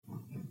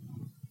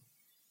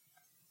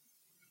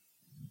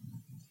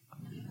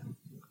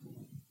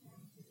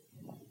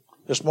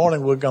This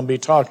morning we're going to be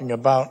talking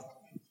about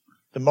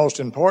the most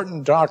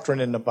important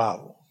doctrine in the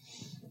Bible.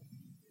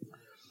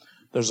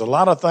 There's a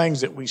lot of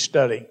things that we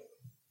study.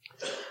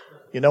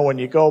 You know, when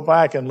you go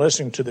back and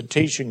listen to the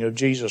teaching of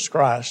Jesus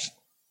Christ,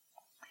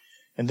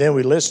 and then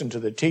we listen to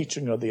the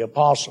teaching of the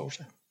apostles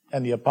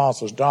and the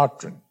apostles'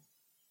 doctrine.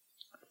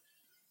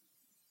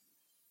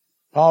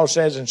 Paul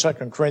says in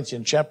 2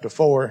 Corinthians chapter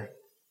 4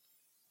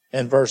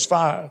 and verse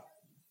 5,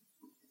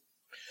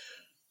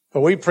 "For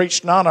we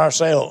preach not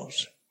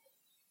ourselves,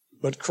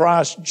 but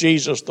Christ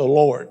Jesus the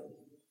Lord."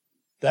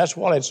 That's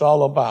what it's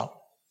all about.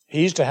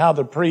 He's to have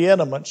the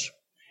preeminence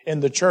in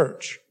the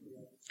church.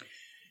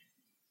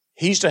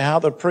 He's to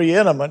have the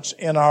preeminence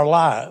in our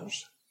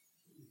lives.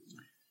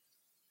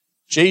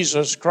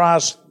 Jesus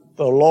Christ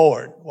the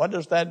Lord. What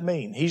does that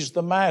mean? He's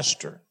the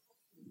master.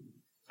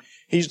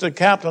 He's the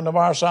captain of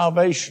our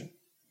salvation.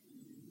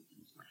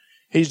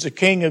 He's the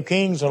King of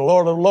kings and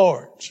Lord of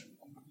lords.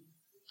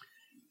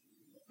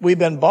 We've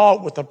been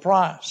bought with a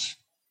price.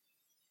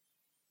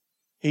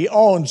 He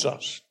owns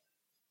us.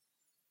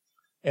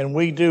 And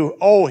we do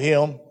owe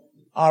Him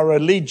our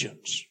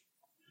allegiance.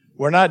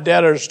 We're not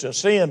debtors to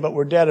sin, but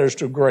we're debtors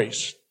to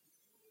grace.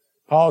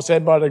 Paul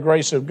said, "By the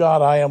grace of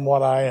God, I am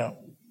what I am."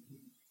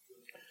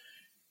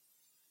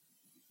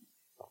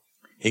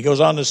 He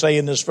goes on to say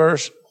in this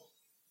verse,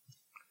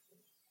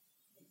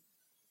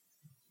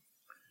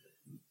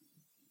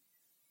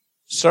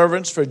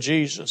 "Servants for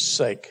Jesus'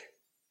 sake.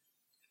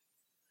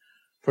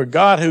 For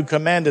God, who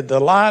commanded the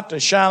light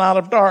to shine out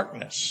of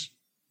darkness,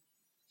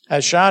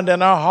 has shined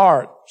in our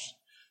hearts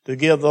to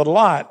give the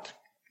light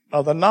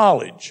of the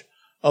knowledge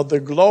of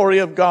the glory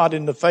of God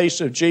in the face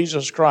of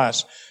Jesus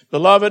Christ."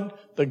 Beloved,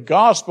 the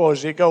gospel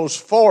as it goes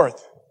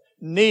forth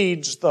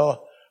needs the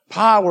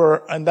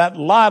power and that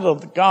light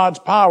of God's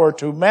power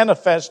to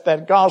manifest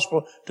that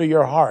gospel to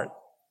your heart.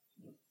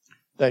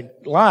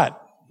 That light,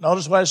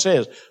 notice what it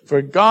says,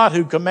 "For God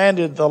who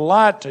commanded the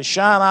light to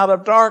shine out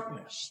of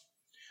darkness."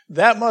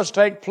 That must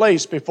take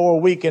place before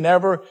we can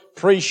ever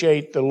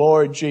appreciate the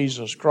Lord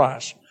Jesus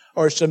Christ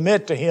or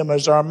submit to Him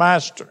as our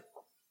master.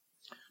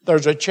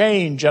 There's a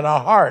change in our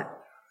heart,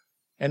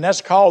 and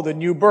that's called the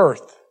new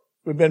birth.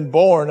 We've been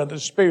born of the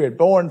Spirit,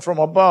 born from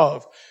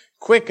above,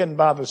 quickened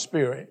by the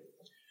Spirit.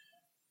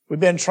 We've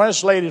been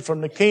translated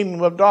from the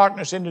kingdom of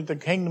darkness into the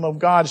kingdom of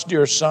God's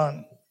dear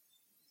Son.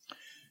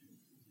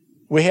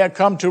 We have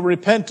come to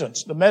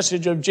repentance. The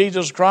message of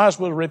Jesus Christ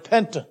was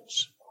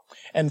repentance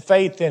and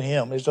faith in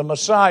Him as the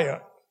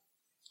Messiah.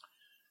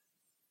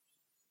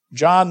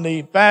 John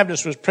the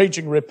Baptist was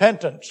preaching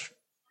repentance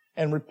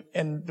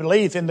and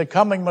belief in the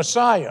coming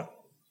Messiah,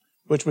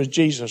 which was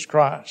Jesus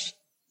Christ.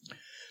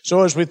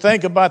 So as we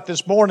think about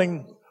this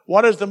morning,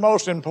 what is the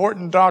most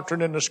important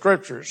doctrine in the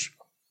Scriptures?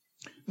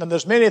 Now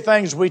there's many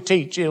things we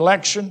teach: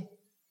 election,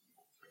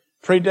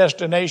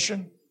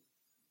 predestination,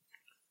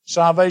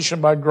 salvation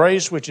by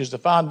grace, which is the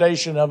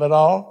foundation of it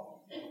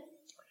all.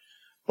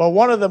 But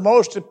one of the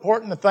most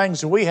important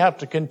things that we have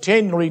to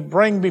continually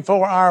bring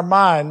before our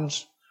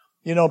minds,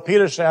 you know,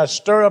 Peter says,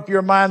 "Stir up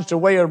your minds to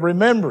way of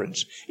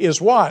remembrance,"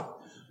 is what?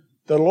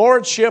 The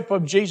Lordship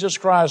of Jesus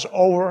Christ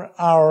over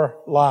our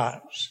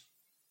lives.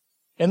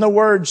 In the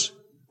words,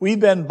 we've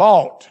been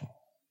bought.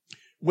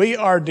 We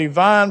are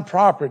divine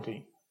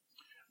property.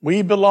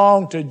 We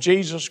belong to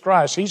Jesus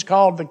Christ. He's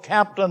called the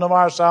captain of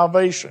our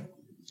salvation.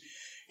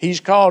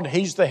 He's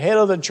the head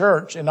of the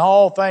church. In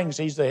all things,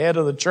 He's the head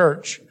of the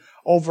church.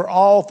 Over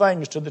all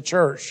things to the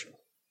church.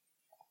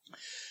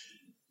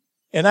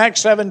 In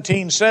Acts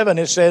 17:7,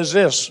 it says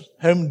this,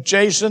 "Whom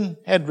Jason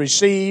had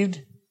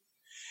received,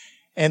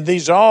 and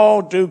these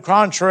all do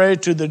contrary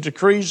to the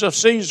decrees of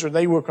Caesar."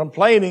 They were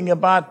complaining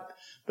about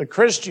the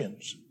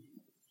Christians,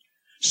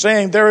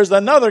 saying there is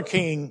another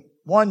king,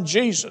 one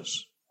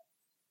Jesus,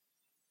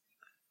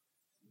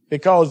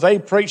 because they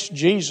preached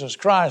Jesus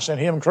Christ and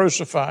Him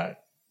crucified.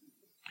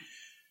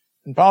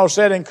 And Paul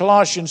said in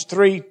Colossians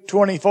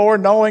 3:24,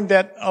 "Knowing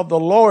that of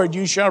the Lord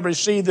you shall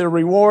receive the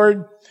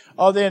reward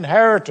of the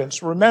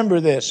inheritance."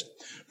 Remember this,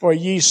 "For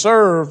ye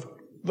serve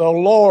the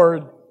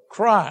Lord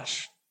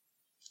Christ."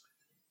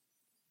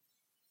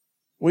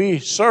 We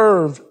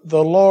serve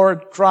the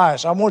Lord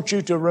Christ. I want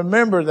you to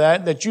remember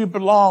that you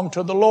belong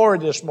to the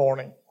Lord this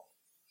morning.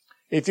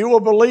 If you're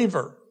a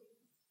believer,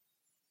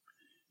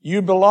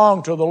 you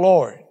belong to the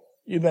Lord.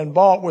 You've been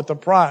bought with a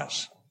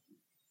price.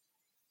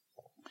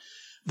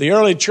 The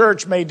early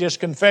church made this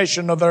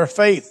confession of their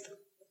faith.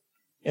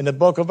 In the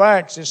book of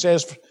Acts, it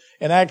says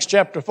in Acts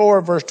chapter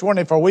 4, verse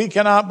 20, "For we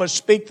cannot but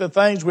speak the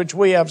things which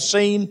we have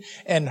seen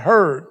and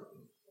heard."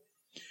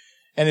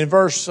 And in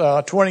verse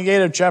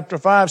 28 of chapter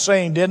 5,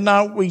 saying, "Did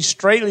not we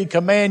straitly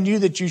command you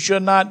that you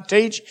should not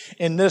teach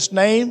in this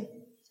name?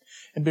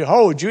 And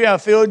behold, you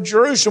have filled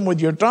Jerusalem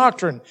with your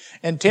doctrine,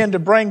 and intend to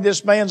bring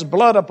this man's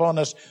blood upon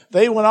us."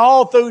 They went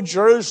all through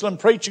Jerusalem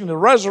preaching the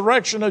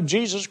resurrection of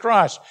Jesus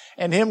Christ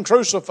and Him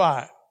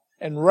crucified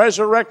and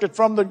resurrected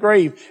from the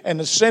grave and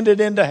ascended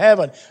into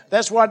heaven.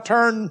 That's what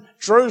turned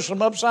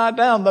Jerusalem upside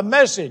down, the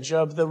message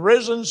of the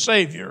risen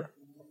Savior.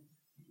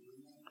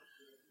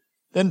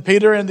 Then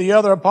Peter and the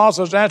other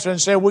apostles answered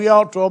and said, we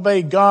ought to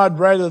obey God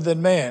rather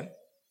than man.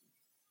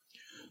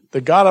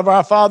 The God of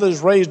our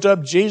fathers raised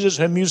up Jesus,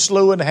 whom you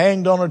slew and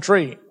hanged on a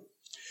tree.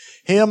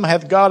 Him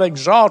hath God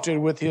exalted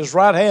with his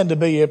right hand to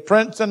be a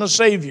prince and a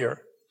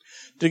savior,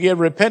 to give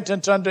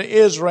repentance unto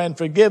Israel and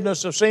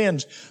forgiveness of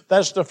sins.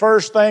 That's the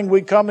first thing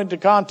we come into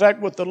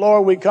contact with the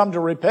Lord. We come to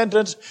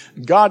repentance.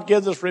 God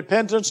gives us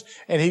repentance,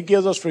 and he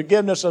gives us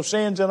forgiveness of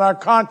sins in our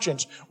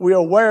conscience. We are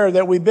aware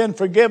that we've been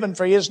forgiven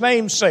for his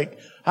name's sake.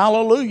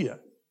 Hallelujah.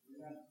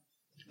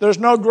 There's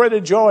no greater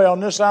joy on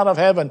this side of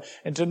heaven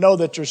than to know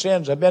that your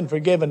sins have been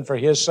forgiven for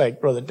his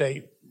sake, Brother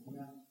Dave.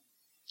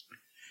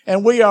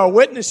 And we are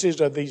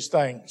witnesses of these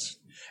things.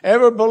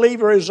 Every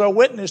believer is a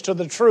witness to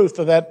the truth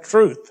of that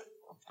truth.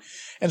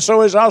 And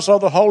so is also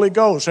the Holy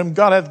Ghost, whom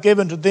God hath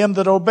given to them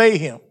that obey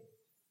him.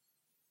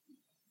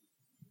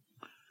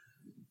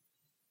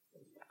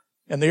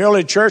 In the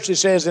early church, it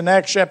says in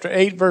Acts chapter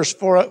 8, verse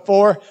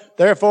 4,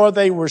 therefore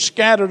they were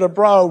scattered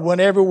abroad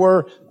whenever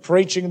were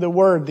preaching the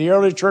word. The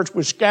early church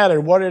was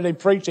scattered. What did they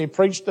preach? They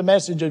preached the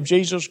message of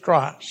Jesus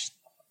Christ.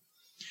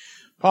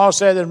 Paul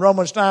said in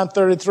Romans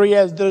 9:33,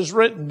 as it is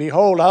written,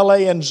 behold, I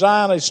lay in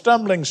Zion a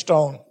stumbling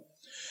stone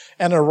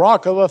and a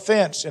rock of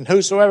offense, and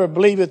whosoever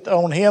believeth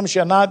on him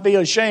shall not be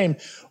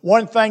ashamed.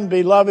 One thing,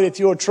 beloved, if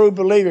you're a true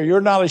believer, you're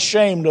not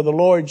ashamed of the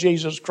Lord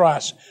Jesus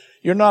Christ.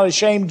 You're not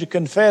ashamed to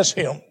confess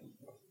him.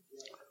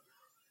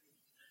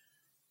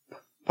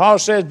 Paul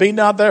says, be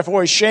not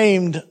therefore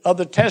ashamed of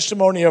the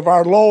testimony of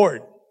our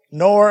Lord,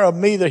 nor of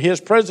me,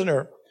 his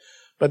prisoner,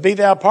 but be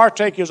thou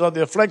partakers of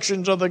the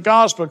afflictions of the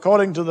gospel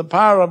according to the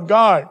power of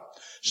God.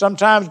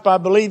 Sometimes by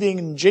believing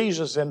in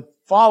Jesus and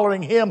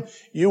following him,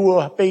 you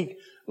will be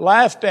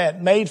laughed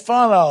at, made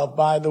fun of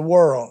by the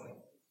world.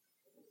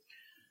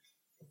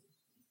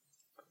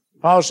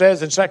 Paul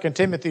says in 2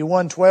 Timothy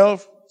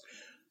 1:12,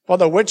 for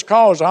the which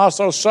cause I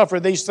also suffer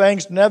these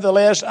things,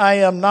 nevertheless I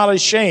am not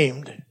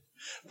ashamed,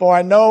 for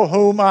I know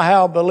whom I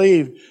have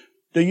believed.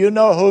 Do you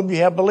know whom you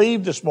have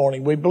believed this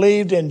morning? We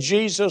believed in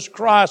Jesus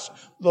Christ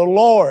the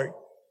Lord.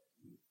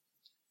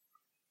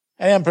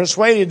 And am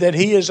persuaded that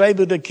he is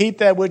able to keep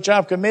that which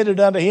I've committed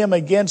unto him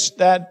against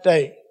that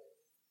day.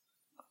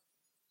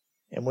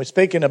 And we're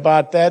speaking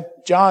about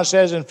that. John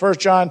says in 1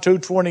 John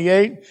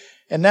 2:28,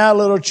 and now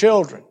little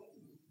children,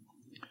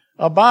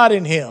 abide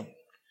in him,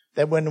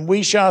 that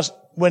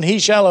when he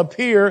shall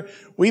appear,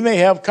 we may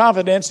have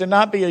confidence and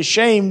not be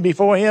ashamed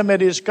before him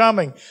at his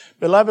coming.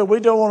 Beloved,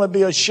 we don't want to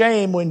be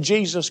ashamed when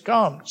Jesus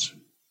comes.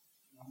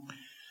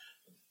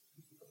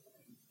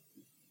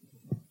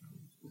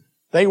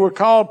 They were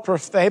called,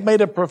 they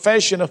made a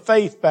profession of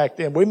faith back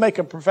then. We make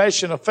a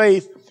profession of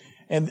faith,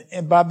 and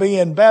by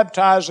being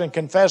baptized and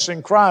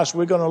confessing Christ,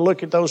 we're going to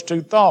look at those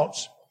two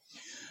thoughts.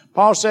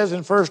 Paul says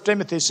in 1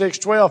 Timothy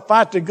 6:12,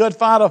 fight the good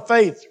fight of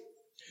faith.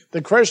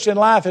 The Christian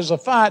life is a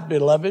fight,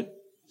 beloved.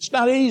 It's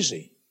not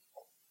easy.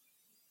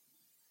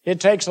 It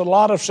takes a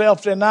lot of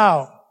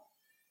self-denial.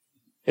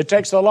 It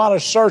takes a lot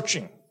of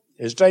searching.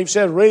 As Dave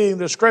said, reading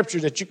the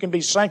scriptures, that you can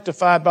be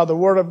sanctified by the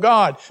word of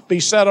God,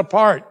 be set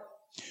apart.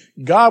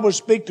 God will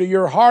speak to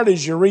your heart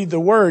as you read the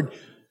word.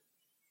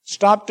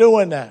 Stop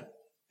doing that.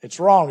 It's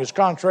wrong. It's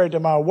contrary to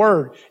my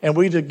word. And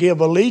we to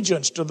give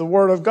allegiance to the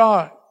word of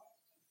God.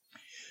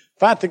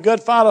 Fight the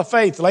good fight of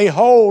faith. Lay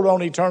hold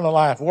on eternal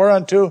life,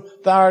 whereunto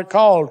thou art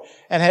called,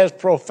 and hast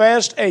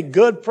professed a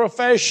good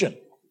profession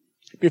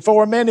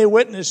before many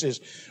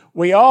witnesses.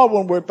 We all,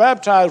 when we're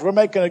baptized, we're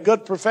making a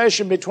good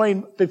profession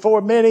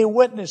before many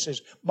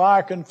witnesses by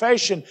our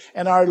confession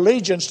and our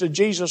allegiance to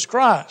Jesus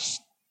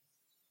Christ.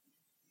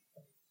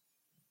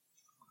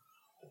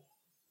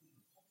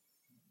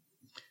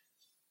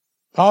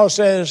 Paul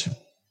says,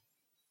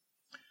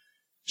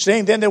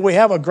 seeing then that we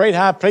have a great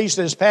high priest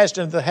that is passed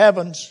into the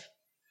heavens,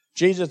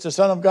 Jesus, the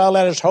Son of God,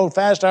 let us hold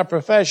fast our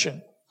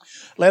profession.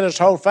 Let us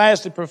hold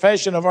fast the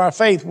profession of our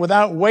faith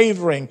without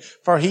wavering,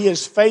 for he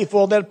is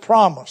faithful that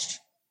promised.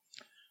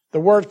 The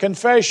word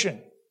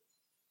confession.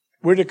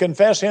 We're to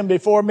confess him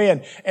before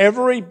men.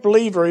 Every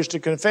believer is to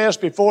confess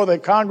before the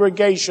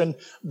congregation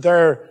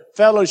their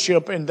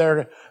fellowship and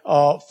their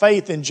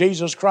faith in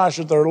Jesus Christ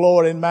as their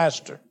Lord and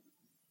Master.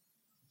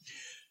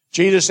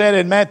 Jesus said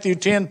in Matthew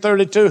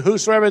 10:32,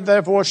 whosoever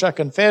therefore shall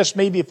confess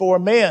me before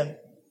men,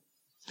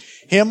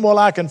 him will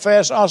I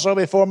confess also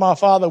before my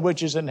Father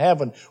which is in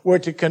heaven. We're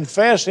to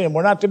confess him.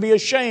 We're not to be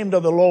ashamed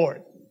of the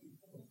Lord.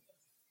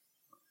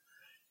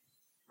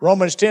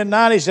 Romans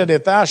 10:9, he said,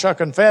 if thou shalt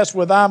confess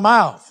with thy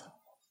mouth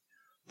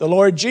the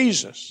Lord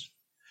Jesus,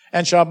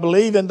 and shalt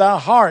believe in thy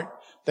heart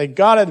that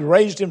God hath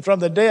raised him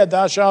from the dead,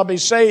 thou shalt be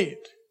saved.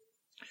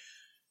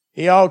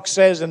 He also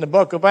says in the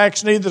book of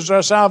Acts, neither is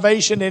there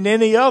salvation in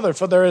any other,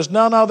 for there is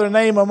none other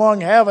name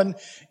among heaven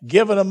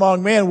given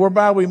among men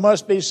whereby we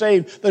must be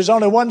saved. There's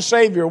only one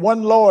Savior,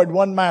 one Lord,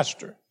 one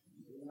Master.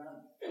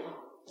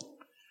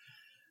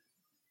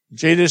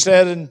 Jesus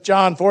said in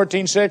John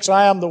 14:6,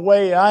 I am the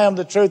way, I am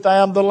the truth, I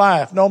am the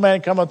life. No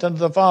man cometh unto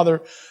the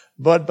Father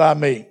but by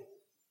me.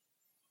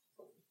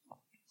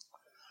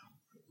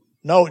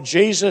 No,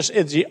 Jesus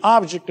is the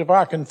object of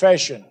our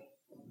confession.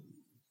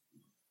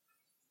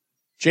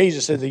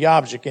 Jesus said the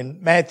object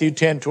in Matthew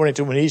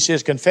 10:22 when he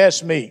says,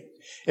 confess me.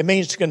 It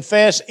means to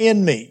confess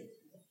in me.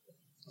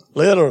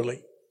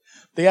 Literally.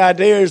 The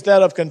idea is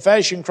that of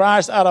confessing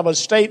Christ out of a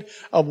state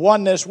of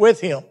oneness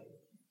with him.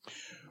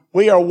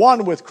 We are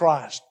one with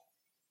Christ.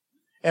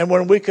 And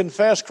when we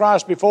confess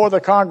Christ before the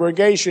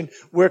congregation,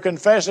 we're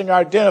confessing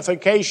our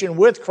identification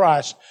with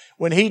Christ.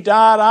 When he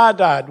died, I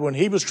died. When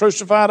he was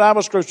crucified, I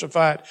was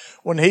crucified.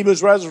 When he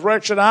was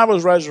resurrection, I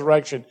was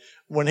resurrection.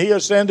 When he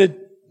ascended,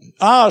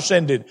 I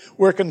ascended.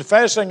 We're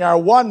confessing our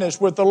oneness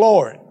with the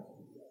Lord.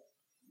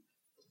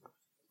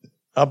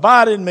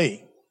 Abide in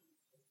me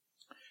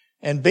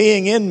and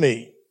being in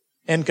me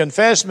and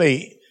confess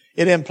me.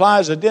 It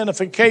implies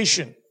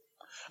identification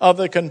of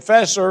the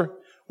confessor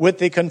with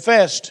the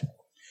confessed,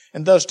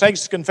 and thus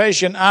takes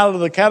confession out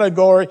of the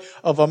category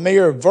of a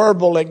mere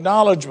verbal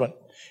acknowledgement.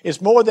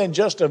 It's more than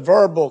just a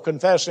verbal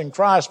confessing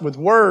Christ with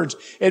words.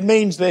 It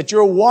means that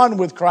you're one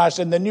with Christ.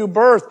 In the new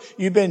birth,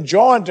 you've been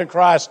joined to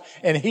Christ,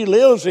 and he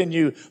lives in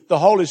you, the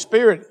Holy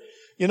Spirit.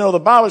 You know, the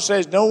Bible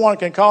says no one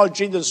can call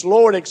Jesus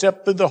Lord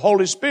except through the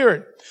Holy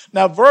Spirit.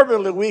 Now,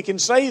 verbally, we can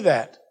say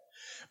that.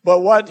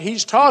 But what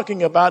he's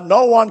talking about,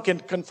 no one can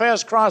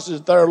confess Christ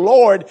as their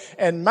Lord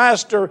and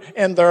Master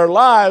in their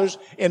lives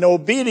in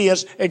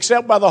obedience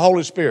except by the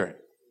Holy Spirit.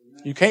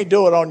 You can't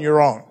do it on your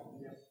own.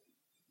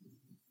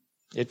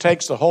 It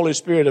takes the Holy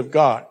Spirit of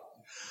God.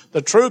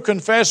 The true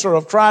confessor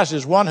of Christ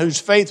is one whose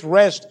faith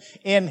rests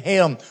in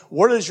him.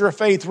 Where does your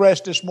faith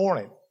rest this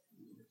morning?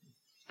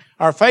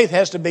 Our faith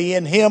has to be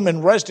in him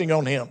and resting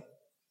on him.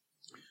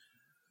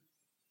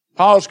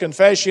 Paul's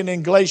confession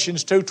in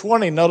Galatians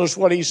 2:20, notice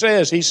what he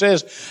says. He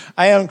says,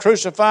 I am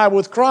crucified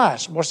with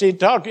Christ. What's he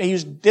talking?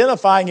 He's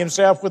identifying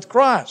himself with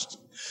Christ.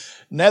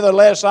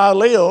 Nevertheless I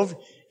live,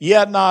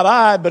 yet not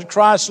I, but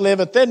Christ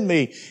liveth in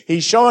me.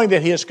 He's showing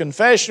that his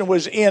confession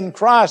was in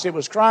Christ. It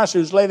was Christ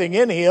who's living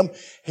in him.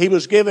 He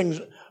was giving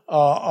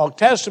a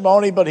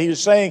testimony, but he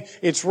was saying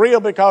it's real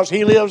because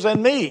he lives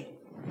in me.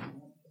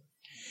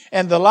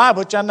 And the life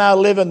which I now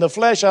live in the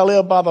flesh, I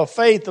live by the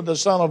faith of the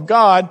Son of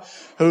God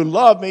who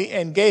loved me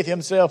and gave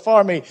himself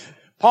for me.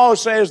 Paul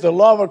says the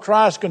love of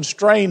Christ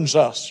constrains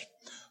us.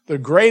 The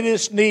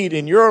greatest need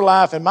in your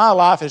life and my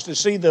life is to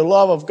see the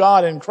love of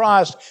God in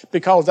Christ,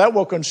 because that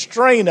will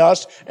constrain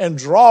us and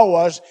draw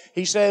us.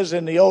 He says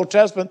in the Old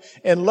Testament,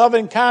 in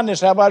loving kindness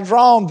have I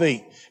drawn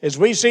thee. As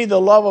we see the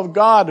love of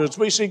God, as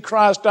we see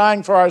Christ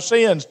dying for our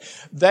sins,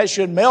 that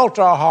should melt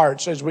our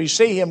hearts as we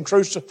see him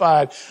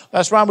crucified.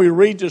 That's why we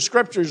read the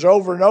scriptures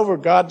over and over.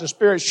 God, the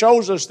Spirit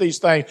shows us these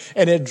things,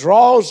 and it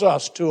draws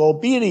us to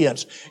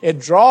obedience. It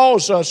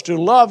draws us to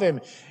love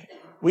him.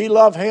 We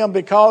love him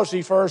because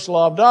he first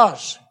loved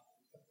us.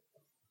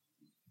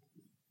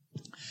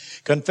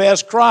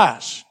 Confess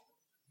Christ.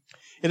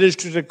 It is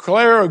to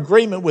declare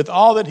agreement with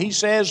all that he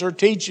says or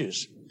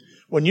teaches.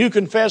 When you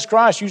confess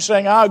Christ, you're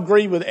saying, I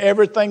agree with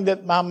everything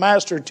that my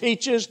master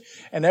teaches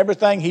and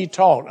everything he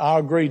taught. I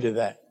agree to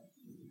that.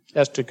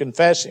 That's to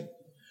confess him.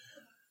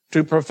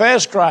 To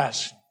profess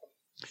Christ.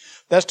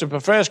 That's to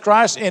profess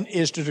Christ and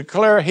is to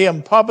declare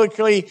him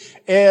publicly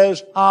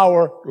as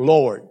our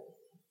Lord.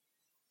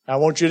 I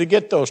want you to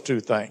get those two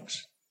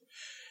things.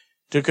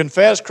 To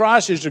confess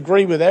Christ is to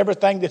agree with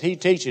everything that he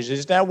teaches.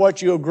 Isn't that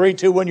what you agree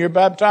to when you're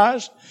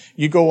baptized?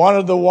 You go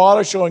under the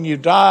water showing you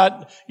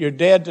died, you're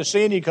dead to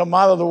sin. You come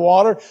out of the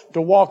water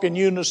to walk in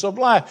newness of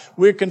life.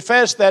 We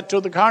confess that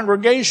to the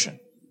congregation.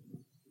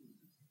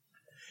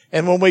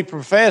 And when we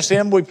profess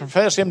him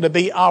to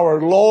be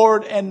our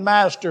Lord and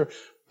Master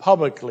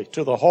publicly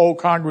to the whole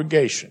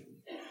congregation.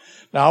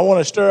 Now I want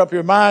to stir up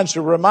your minds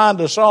to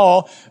remind us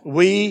all,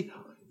 we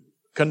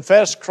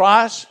confess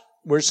Christ.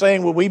 We're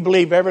saying, well, we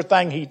believe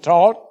everything he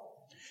taught,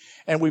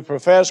 and we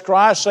profess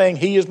Christ, saying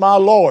he is my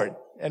Lord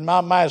and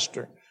my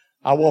Master.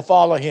 I will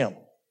follow him.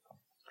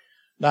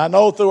 Now, I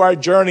know through our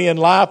journey in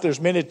life, there's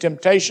many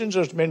temptations,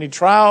 there's many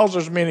trials,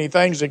 there's many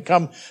things that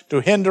come to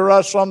hinder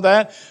us from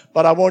that,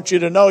 but I want you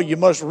to know you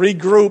must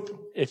regroup.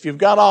 If you've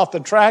got off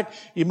the track,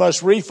 you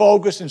must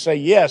refocus and say,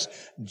 yes,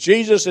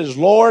 Jesus is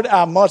Lord.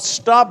 I must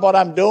stop what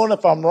I'm doing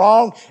if I'm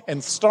wrong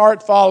and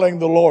start following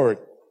the Lord.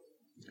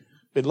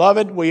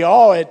 Beloved, we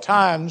all at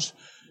times,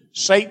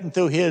 Satan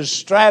through his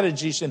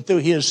strategies and through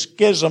his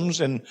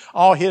schisms and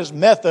all his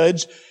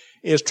methods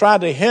is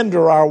trying to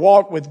hinder our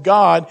walk with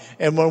God.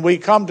 And when we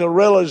come to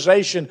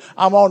realization,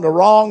 I'm on the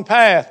wrong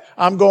path,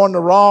 I'm going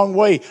the wrong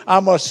way, I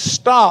must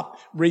stop,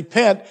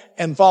 repent,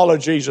 and follow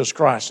Jesus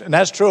Christ. And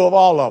that's true of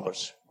all of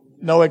us.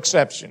 No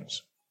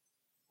exceptions.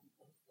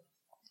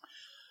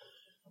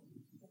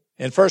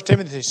 In 1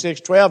 Timothy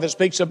 6:12, it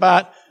speaks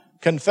about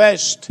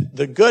confessed,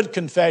 the good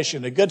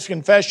confession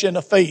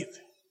of faith.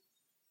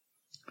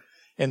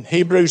 In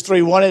Hebrews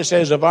 3:1 it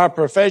says of our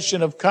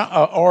profession of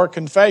or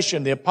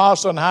confession, the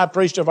apostle and high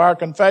priest of our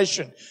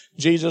confession,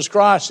 Jesus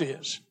Christ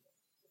is.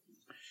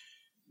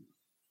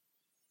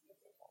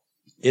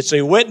 It's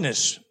a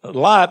witness, a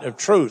light of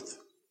truth.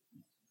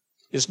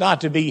 It's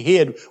not to be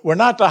hid. We're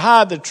not to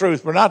hide the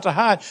truth. We're not to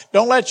hide.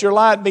 Don't let your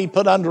light be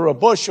put under a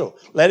bushel.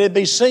 Let it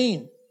be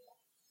seen.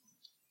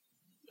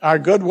 our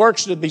good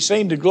works to be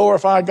seen to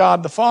glorify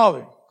God the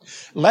Father.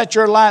 Let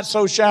your light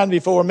so shine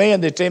before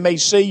men that they may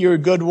see your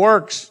good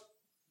works.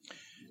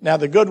 Now,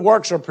 the good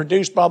works are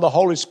produced by the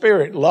Holy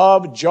Spirit.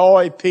 Love,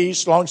 joy,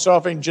 peace,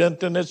 long-suffering,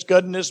 gentleness,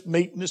 goodness,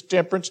 meekness,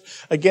 temperance.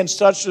 Against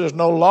such there is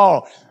no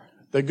law.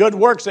 The good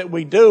works that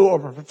we do are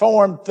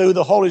performed through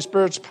the Holy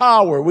Spirit's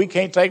power. We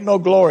can't take no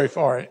glory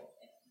for it.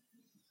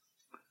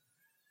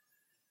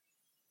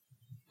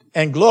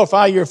 And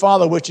glorify your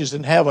Father which is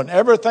in heaven.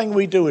 Everything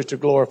we do is to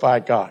glorify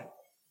God.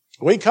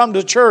 We come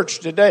to church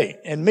today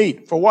and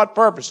meet. For what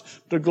purpose?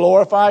 To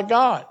glorify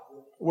God.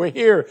 We're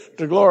here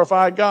to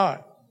glorify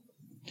God.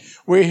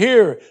 We're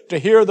here to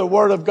hear the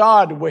Word of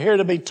God. We're here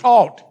to be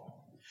taught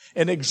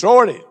and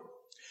exhorted.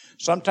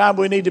 Sometimes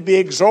we need to be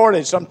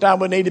exhorted.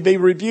 Sometimes we need to be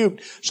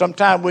rebuked.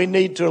 Sometimes we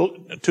need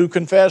to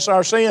confess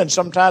our sins.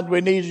 Sometimes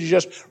we need to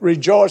just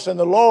rejoice in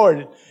the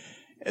Lord.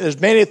 There's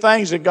many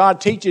things that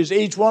God teaches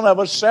each one of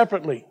us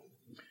separately.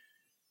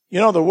 You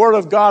know, the Word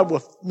of God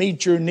will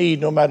meet your need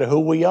no matter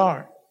who we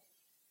are.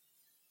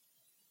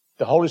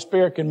 The Holy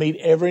Spirit can meet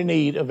every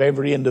need of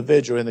every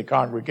individual in the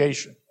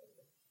congregation.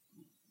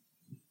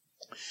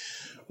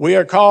 We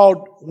are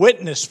called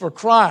witness for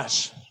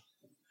Christ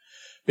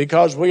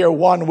because we are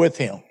one with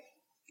Him.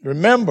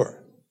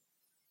 Remember,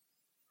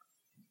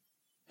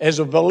 as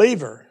a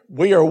believer,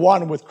 we are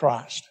one with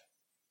Christ.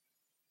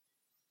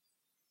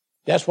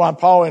 That's why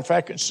Paul, in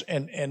fact,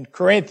 in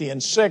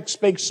Corinthians 6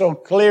 speaks so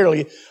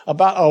clearly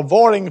about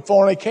avoiding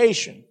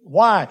fornication.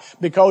 Why?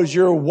 Because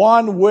you're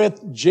one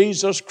with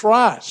Jesus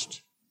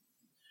Christ.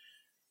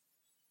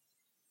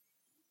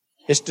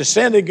 It's to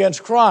sin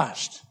against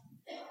Christ.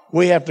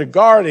 We have to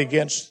guard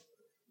against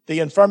the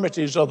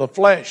infirmities of the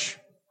flesh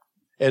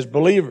as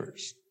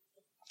believers.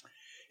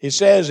 He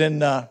says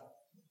in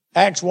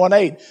Acts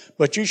 1:8,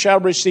 but you shall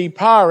receive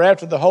power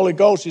after the Holy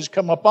Ghost is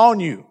come upon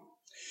you,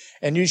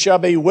 and you shall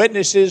be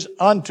witnesses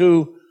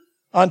unto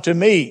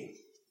me.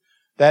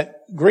 That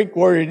Greek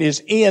word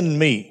is in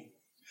me,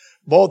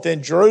 both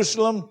in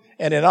Jerusalem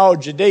and in all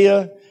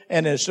Judea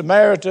and in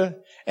Samaria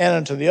and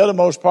unto the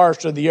uttermost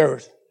parts of the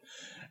earth.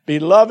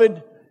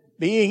 Beloved,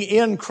 being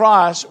in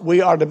Christ,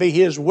 we are to be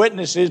His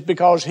witnesses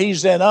because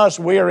He's in us,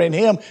 we are in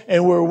Him,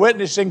 and we're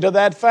witnessing to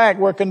that fact.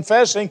 We're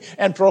confessing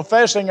and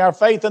professing our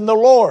faith in the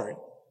Lord.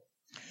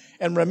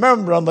 And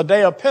remember, on the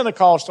day of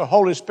Pentecost, the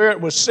Holy Spirit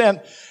was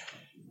sent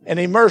and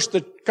immersed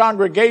the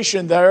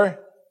congregation there.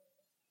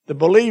 The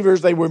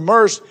believers, they were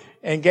immersed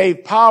and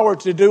gave power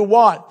to do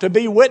what? To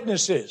be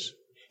witnesses.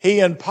 He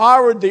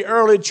empowered the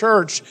early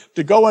church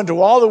to go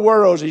into all the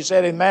world, He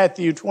said in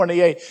Matthew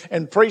 28,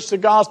 and preach the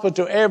gospel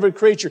to every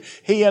creature.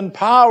 He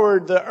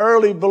empowered the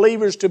early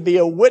believers to be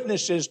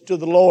witnesses to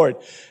the Lord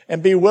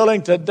and be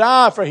willing to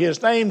die for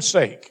His name's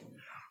sake.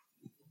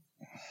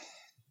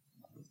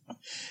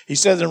 He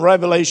says in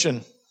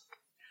Revelation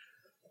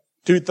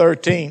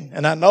 2:13,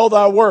 and I know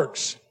thy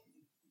works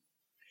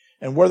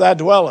and where thou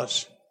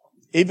dwellest,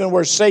 even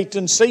where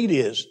Satan's seat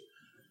is.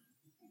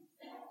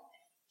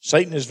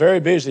 Satan is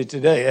very busy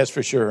today, that's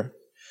for sure.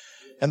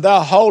 And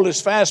thou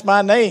holdest fast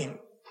my name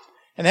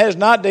and hast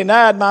not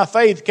denied my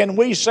faith. Can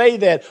we say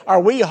that? Are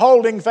we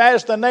holding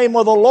fast the name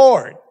of the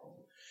Lord?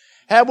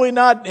 Have we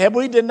denied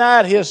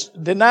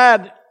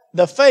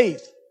the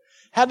faith?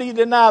 How do you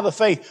deny the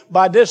faith?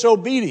 By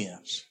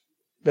disobedience.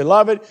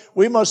 Beloved,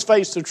 we must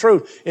face the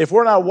truth. If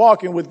we're not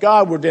walking with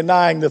God, we're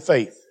denying the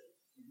faith.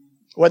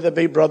 Whether it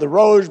be Brother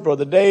Rose,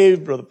 Brother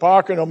Dave, Brother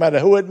Parker, no matter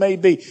who it may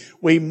be,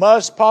 we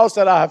must pause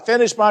that I have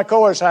finished my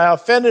course. I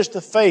have finished the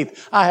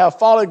faith. I have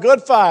fought a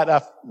good fight.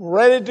 I'm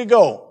ready to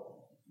go.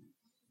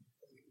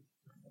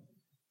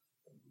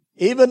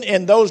 Even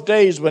in those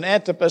days when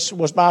Antipas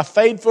was my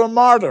faithful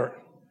martyr,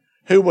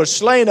 who was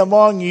slain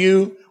among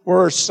you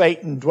where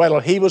Satan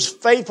dwelled. He was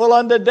faithful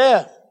unto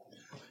death.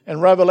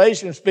 And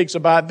Revelation speaks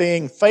about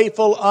being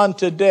faithful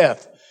unto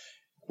death.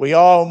 We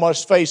all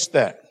must face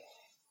that.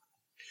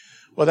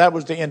 Well, that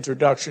was the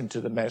introduction to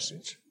the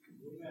message.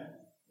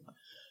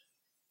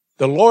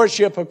 The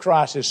Lordship of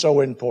Christ is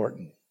so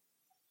important.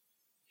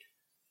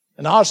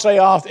 And I'll say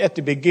off at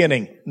the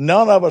beginning,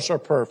 none of us are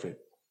perfect.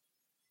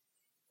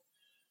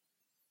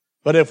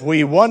 But if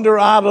we wander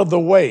out of the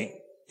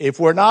way, if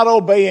we're not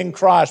obeying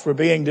Christ, we're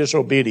being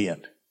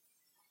disobedient.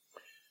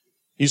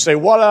 You say,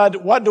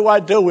 what do I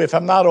do if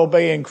I'm not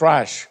obeying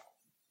Christ?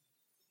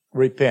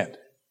 Repent.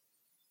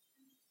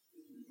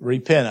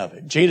 Repent of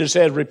it. Jesus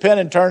said,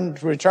 repent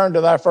and return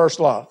to thy first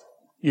love.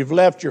 You've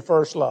left your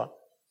first love.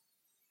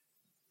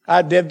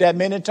 I did that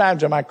many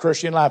times in my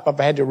Christian life. I've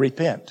had to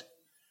repent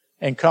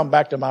and come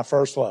back to my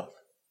first love.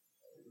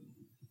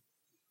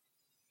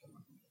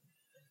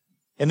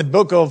 In the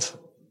book of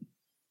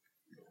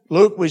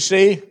Luke, we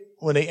see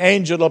when the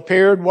angel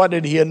appeared, what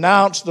did he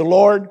announce the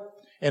Lord?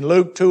 In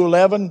Luke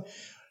 2:11,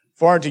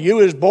 for unto you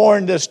is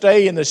born this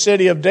day in the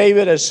city of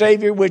David a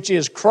Savior, which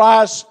is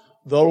Christ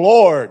the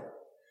Lord.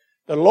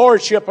 The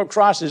Lordship of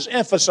Christ is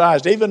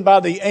emphasized even by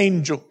the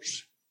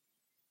angels.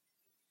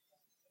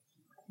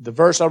 The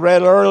verse I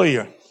read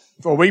earlier,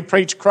 for we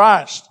preach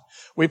Christ.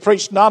 We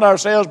preach not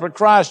ourselves, but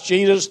Christ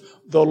Jesus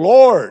the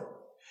Lord.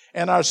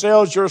 and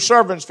ourselves your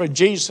servants for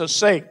Jesus'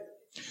 sake.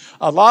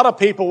 A lot of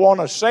people want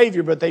a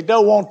Savior, but they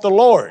don't want the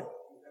Lord.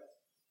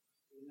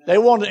 They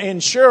want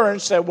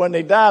insurance that when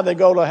they die, they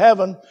go to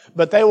heaven,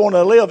 but they want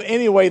to live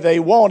any way they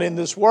want in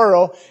this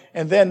world,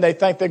 and then they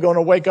think they're going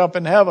to wake up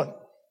in heaven.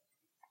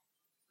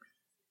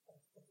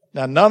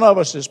 Now, none of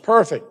us is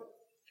perfect.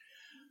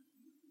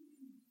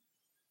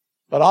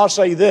 But I'll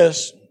say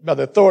this by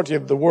the authority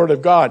of the Word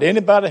of God.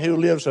 Anybody who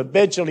lives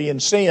habitually in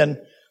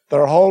sin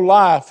their whole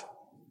life,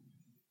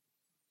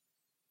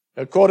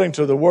 according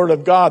to the Word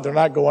of God, they're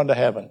not going to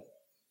heaven.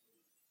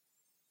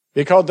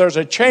 Because there's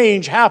a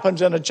change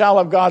happens in a child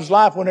of God's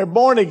life when they're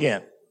born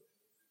again.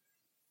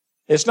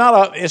 It's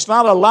not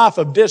a life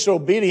of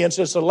disobedience,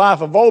 it's a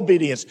life of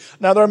obedience.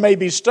 Now there may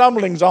be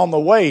stumblings on the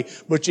way,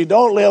 but you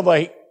don't live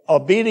a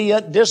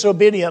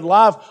disobedient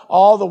life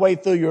all the way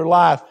through your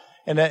life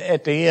and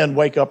at the end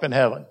wake up in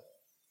heaven.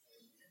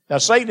 Now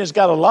Satan has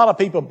got a lot of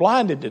people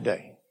blinded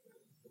today.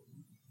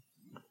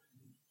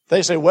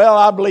 They say, well,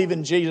 I believe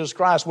in Jesus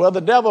Christ. Well,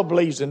 the devil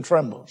believes and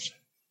trembles.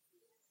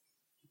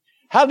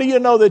 How do you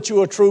know that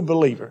you're a true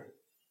believer?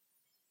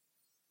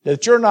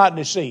 That you're not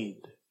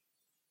deceived?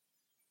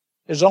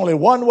 There's only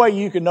one way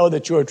you can know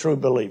that you're a true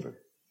believer.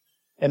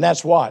 And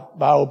that's what?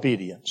 By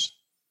obedience.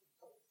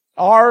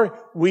 Are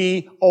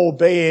we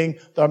obeying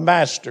the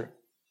Master?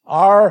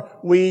 Are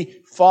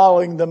we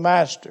following the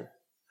Master?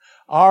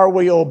 Are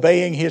we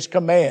obeying His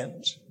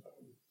commands?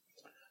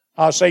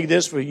 I'll say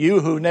this for you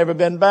who've never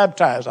been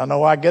baptized. I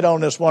know I get on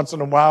this once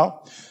in a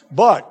while.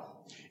 But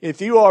if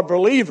you are a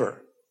believer,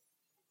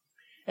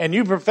 and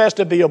you profess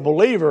to be a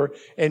believer,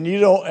 and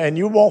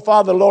you won't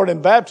follow the Lord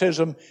in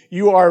baptism,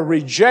 you are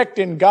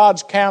rejecting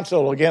God's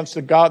counsel against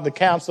the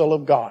counsel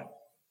of God.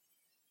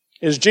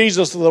 Is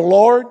Jesus the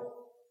Lord?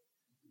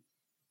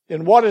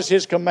 Then what is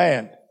His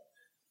command?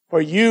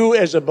 For you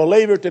as a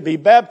believer to be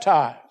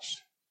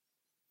baptized.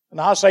 And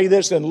I'll say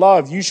this in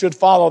love, you should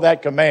follow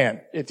that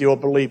command if you're a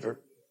believer.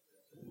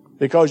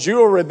 Because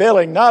you are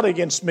rebelling not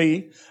against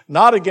me,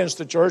 not against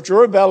the church.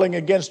 You're rebelling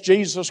against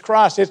Jesus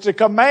Christ. It's a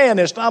command.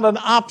 It's not an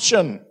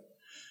option.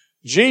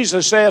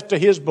 Jesus says to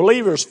His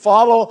believers,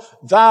 follow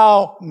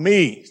thou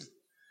me.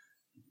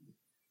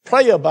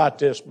 Pray about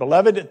this,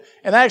 beloved.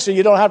 And actually,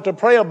 you don't have to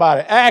pray about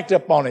it. Act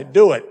upon it.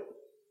 Do it.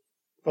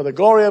 For the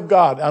glory of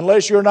God.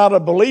 Unless you're not a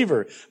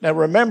believer. Now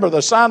remember,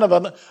 the sign of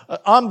an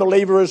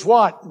unbeliever is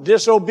what?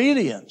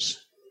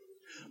 Disobedience.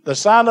 The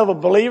sign of a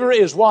believer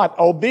is what?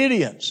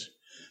 Obedience.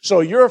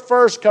 So your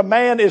first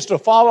command is to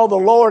follow the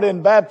Lord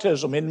in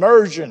baptism,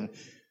 immersion.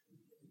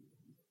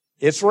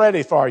 It's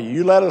ready for you.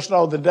 You let us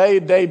know the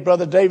day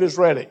Brother Dave is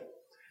ready.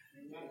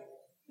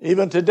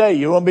 Even today,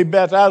 you want to be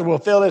baptized, we'll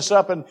fill this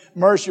up and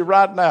immerse you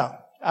right now.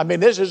 I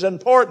mean, this is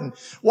important.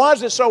 Why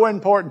is it so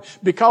important?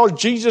 Because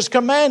Jesus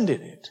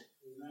commanded it.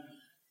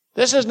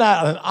 This is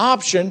not an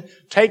option,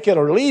 take it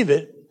or leave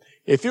it.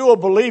 If you're a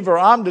believer,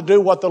 I'm to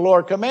do what the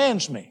Lord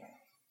commands me.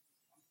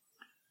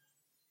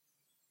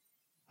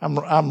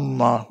 I'm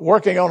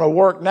working on a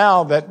work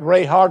now that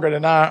Ray Hoggart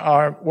and I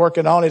are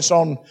working on. It's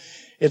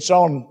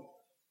on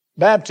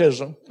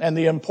baptism and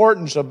the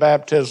importance of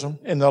baptism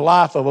in the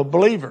life of a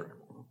believer.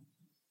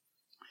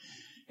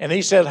 And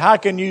he said, how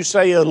can you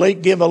say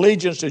give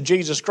allegiance to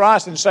Jesus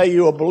Christ and say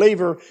you're a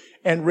believer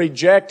and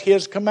reject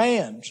His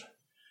commands?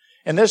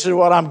 And this is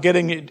what I'm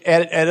getting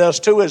at us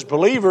too as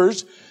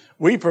believers.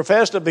 We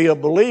profess to be a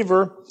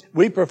believer.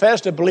 We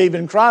profess to believe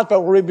in Christ,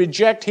 but we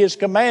reject His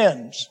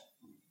commands.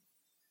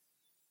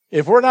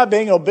 If we're not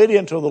being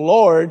obedient to the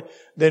Lord,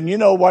 then you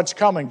know what's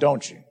coming,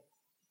 don't you?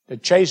 The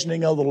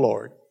chastening of the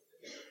Lord.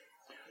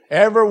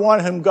 Everyone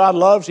whom God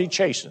loves, He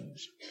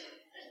chastens.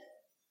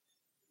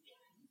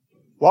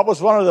 What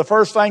was one of the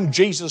first things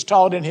Jesus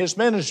taught in His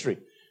ministry?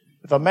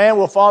 If a man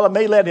will follow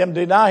me, let him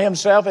deny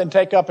himself and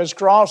take up his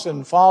cross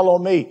and follow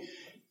me.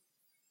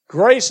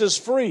 Grace is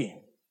free.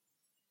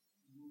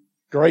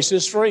 Grace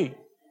is free.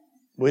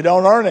 We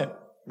don't earn it.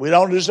 We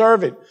don't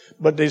deserve it.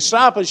 But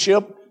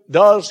discipleship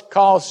does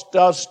cost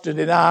us to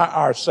deny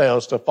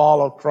ourselves to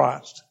follow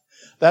Christ.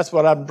 That's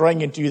what I'm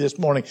bringing to you this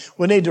morning.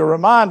 We need to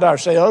remind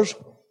ourselves,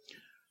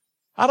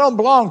 I don't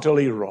belong to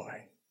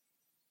Leroy.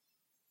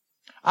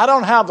 I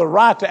don't have the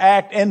right to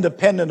act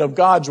independent of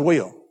God's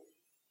will.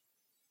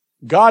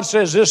 God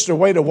says this is the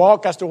way to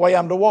walk, that's the way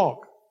I'm to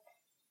walk.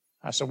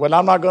 I said, well,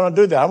 I'm not going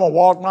to do that. I'm going to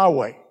walk my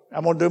way.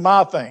 I'm going to do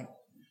my thing.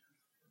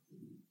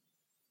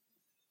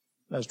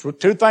 There's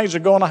two things are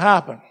going to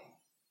happen.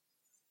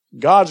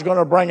 God's going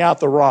to bring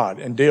out the rod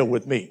and deal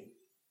with me.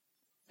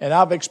 And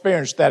I've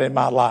experienced that in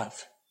my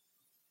life.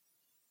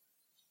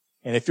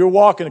 And if you're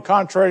walking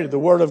contrary to the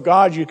Word of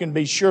God, you can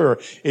be sure.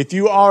 If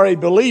you are a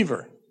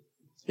believer,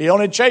 He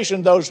only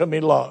chastens those whom He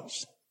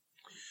loves.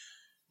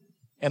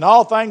 And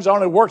all things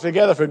only work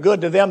together for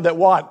good to them that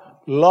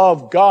what?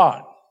 Love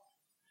God.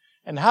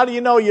 And how do you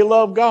know you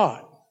love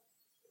God?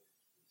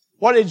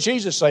 What did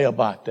Jesus say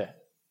about that?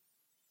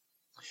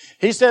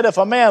 He said, if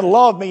a man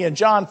love me in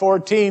John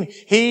 14,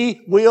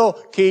 he will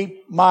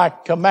keep my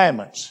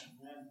commandments.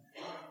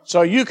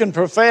 So you can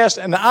profess,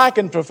 and I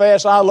can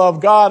profess, I love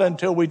God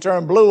until we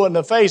turn blue in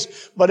the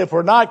face. But if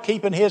we're not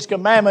keeping His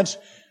commandments,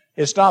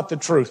 it's not the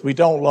truth. We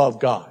don't love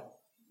God.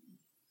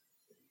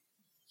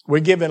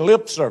 We're giving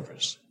lip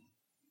service.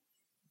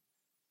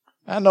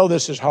 I know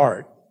this is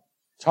hard.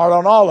 It's hard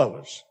on all of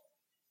us.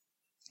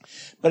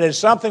 But it's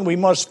something we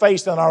must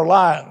face in our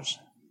lives.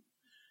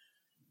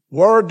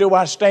 Where do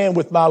I stand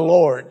with my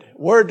Lord?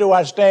 Where do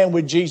I stand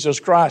with Jesus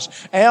Christ?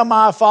 Am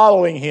I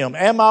following Him?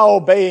 Am I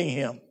obeying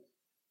Him?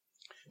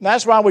 And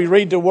that's why we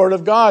read the Word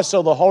of God,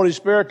 so the Holy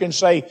Spirit can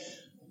say,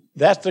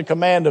 that's the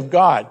command of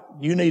God.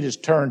 You need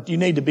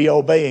to be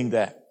obeying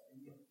that.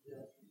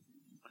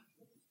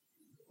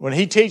 When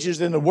He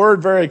teaches in the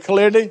Word very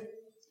clearly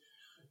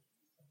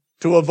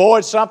to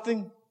avoid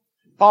something,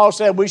 Paul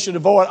said we should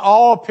avoid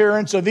all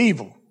appearance of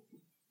evil.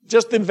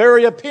 Just the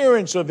very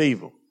appearance of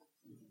evil.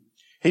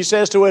 He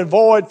says to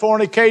avoid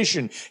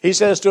fornication. He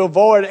says to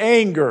avoid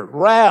anger,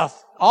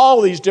 wrath,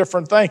 all these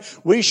different things.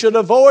 We should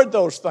avoid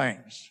those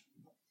things.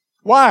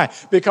 Why?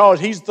 Because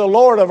He's the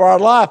Lord of our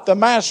life, the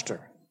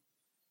Master.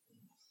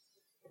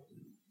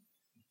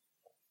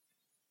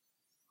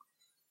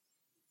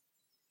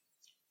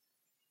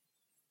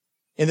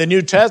 In the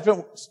New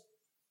Testament,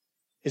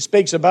 it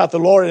speaks about the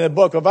Lord in the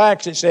book of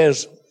Acts. It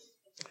says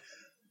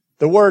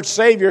the word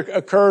Savior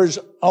occurs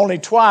only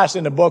twice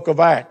in the book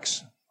of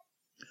Acts.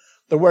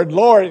 The word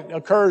Lord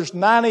occurs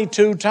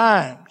 92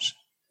 times.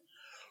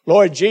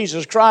 Lord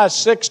Jesus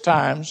Christ 6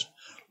 times.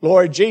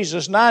 Lord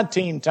Jesus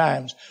 19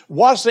 times.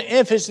 What's the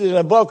emphasis in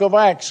the book of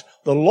Acts?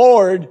 The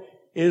Lord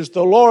is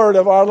the Lord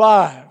of our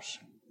lives.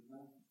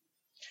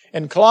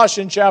 In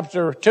Colossians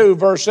chapter 2,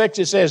 verse 6,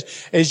 it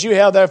says, as you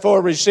have therefore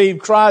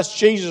received Christ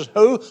Jesus,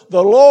 who?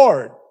 The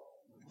Lord.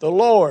 The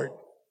Lord.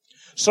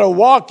 So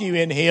walk you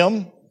in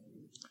Him.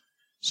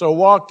 So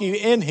walk you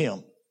in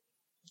Him.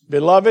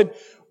 Beloved,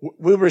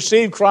 we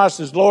receive Christ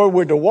as Lord.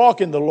 We're to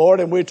walk in the Lord,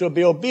 and we're to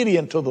be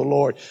obedient to the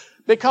Lord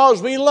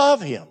because we love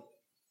Him.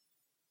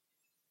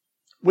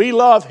 We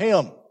love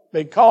Him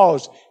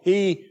because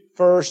He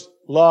first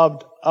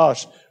loved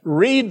us.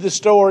 Read the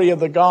story of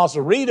the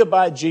gospel. Read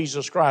about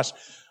Jesus Christ.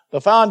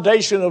 The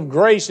foundation of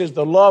grace is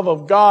the love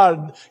of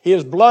God,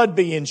 His blood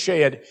being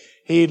shed.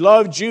 He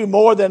loved you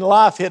more than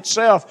life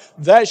itself.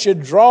 That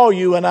should draw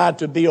you and I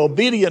to be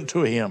obedient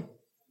to Him.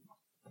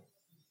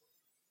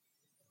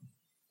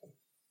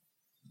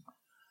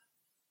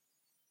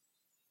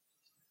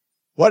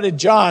 What did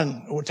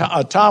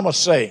Thomas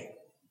say?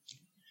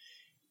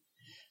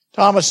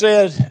 Thomas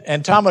said,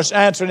 and Thomas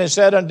answered and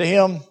said unto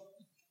Him,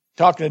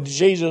 talking to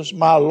Jesus,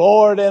 my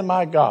Lord and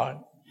my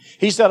God.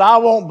 He said, I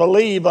won't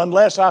believe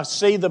unless I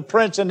see the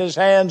prints in His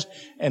hands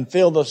and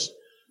feel the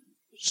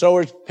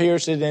sword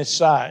pierced in His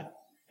side.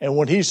 And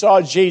when he saw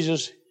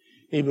Jesus,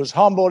 he was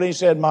humbled. He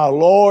said, my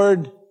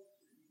Lord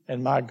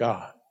and my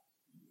God.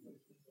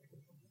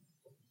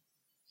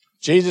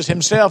 Jesus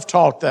Himself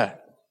taught that.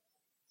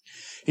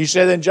 He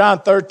said in John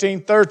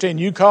 13:13,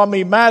 you call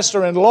me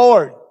Master and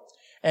Lord,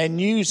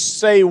 and you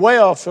say,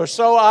 well, for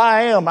so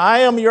I am. I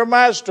am your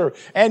Master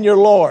and your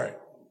Lord.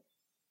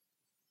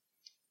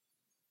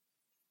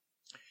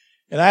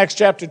 In Acts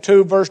chapter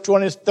 2, verse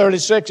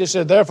 36, it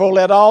said, therefore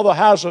let all the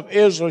house of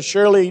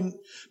Israel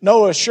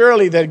know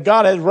assuredly that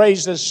God has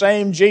raised the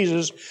same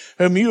Jesus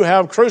whom you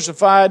have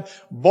crucified,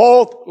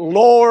 both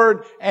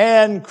Lord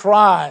and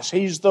Christ.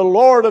 He's the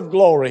Lord of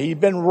glory. He's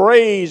been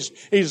raised.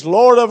 He's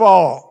Lord of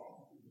all.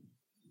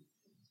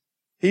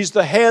 He's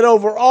the head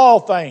over all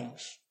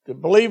things, the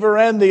believer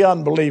and the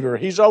unbeliever.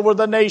 He's over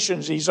the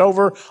nations. He's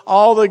over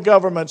all the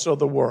governments of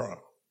the world.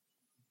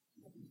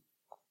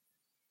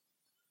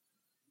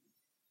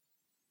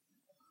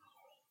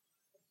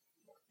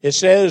 It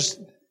says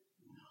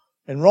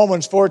in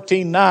Romans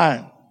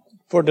 14:9,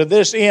 for to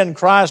this end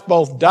Christ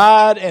both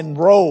died and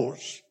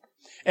rose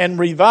and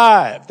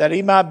revived, that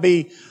He might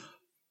be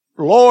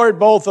Lord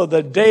both of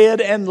the dead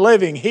and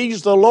living.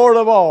 He's the Lord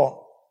of all.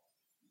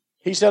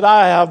 He said,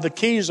 I have the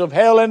keys of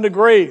hell and the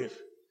grave.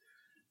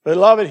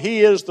 Beloved,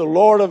 He is the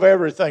Lord of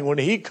everything. When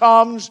He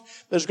comes,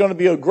 there's going to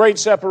be a great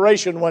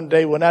separation one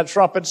day when that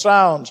trumpet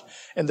sounds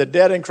and the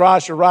dead in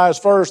Christ shall rise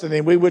first, and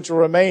then we which will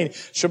remain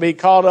shall be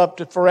caught up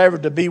to forever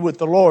to be with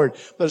the Lord.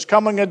 There's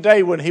coming a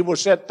day when He will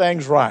set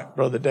things right,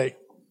 Brother Dave.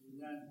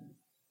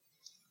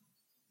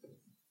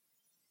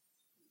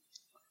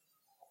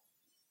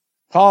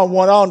 Paul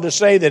went on to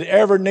say that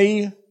every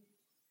knee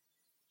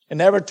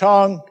and every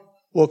tongue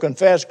will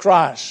confess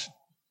Christ.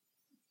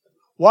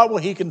 What will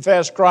he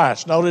confess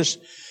Christ? Notice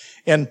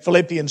in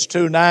Philippians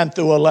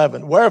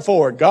 2:9-11.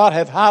 Wherefore God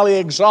hath highly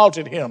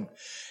exalted Him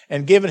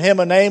and given Him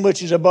a name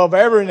which is above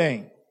every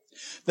name,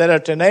 that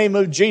at the name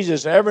of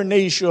Jesus every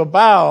knee shall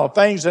bow,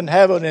 things in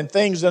heaven and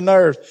things in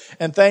earth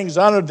and things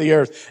under the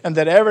earth, and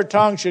that every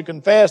tongue should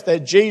confess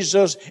that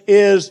Jesus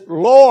is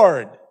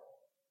Lord.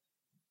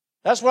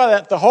 That's why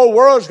the whole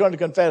world is going to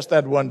confess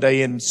that one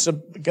day and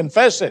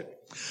confess it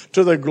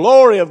to the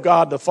glory of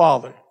God the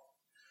Father.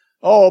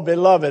 Oh,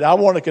 beloved, I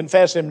want to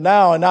confess Him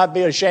now and not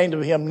be ashamed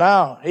of Him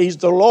now. He's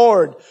the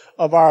Lord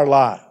of our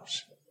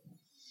lives.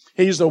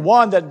 He's the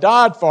one that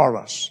died for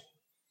us.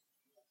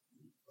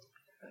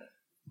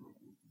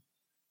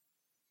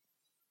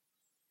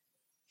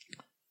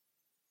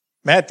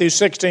 Matthew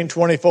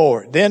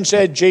 16:24. Then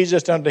said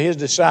Jesus unto his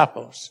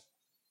disciples,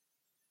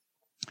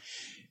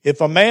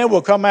 if a man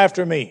will come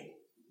after me,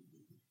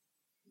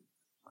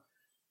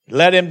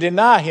 let him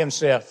deny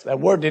himself. That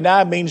word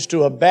deny means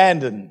to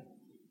abandon.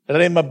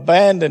 Let him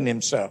abandon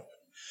himself.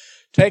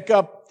 Take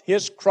up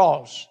his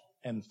cross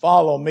and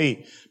follow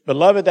me.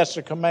 Beloved, that's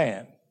a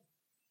command.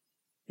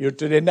 You're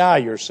to deny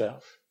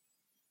yourself.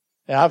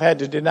 Now, I've had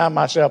to deny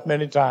myself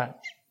many times.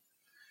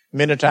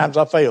 Many times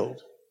I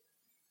failed.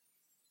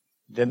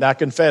 Did not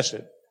confess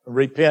it,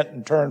 repent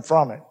and turn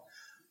from it.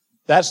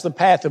 That's the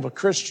path of a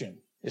Christian.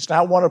 It's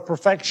not one of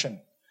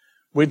perfection.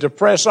 We to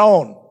press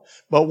on.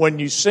 But when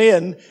you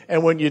sin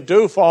and when you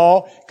do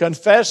fall,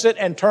 confess it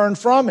and turn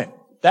from it.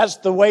 That's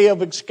the way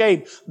of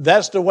escape.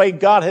 That's the way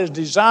God has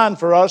designed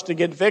for us to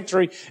get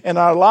victory in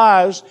our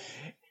lives,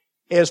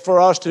 is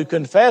for us to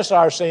confess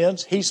our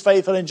sins. He's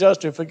faithful and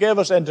just to forgive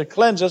us and to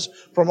cleanse us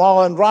from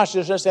all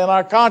unrighteousness in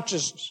our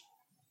conscience.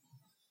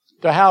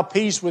 To have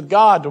peace with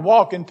God, to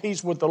walk in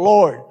peace with the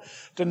Lord,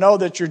 to know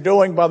that you're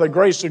doing by the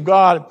grace of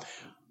God,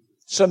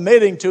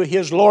 submitting to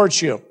His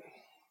Lordship.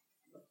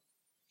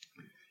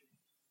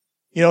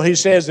 You know, He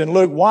says in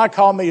Luke, why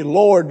call me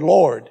Lord,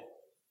 Lord,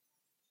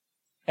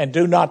 and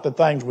do not the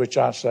things which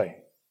I say?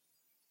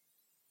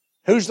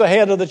 Who's the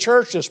head of the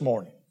church this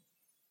morning?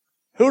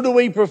 Who do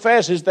we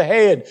profess is the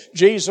head?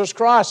 Jesus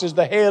Christ is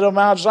the head of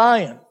Mount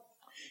Zion.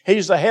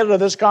 He's the head of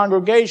this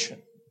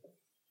congregation.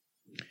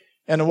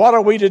 And what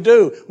are we to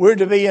do? We're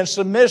to be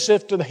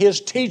submissive to His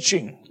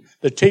teaching.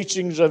 The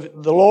teachings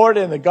of the Lord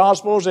in the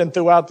Gospels and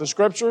throughout the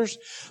Scriptures.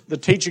 The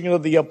teaching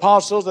of the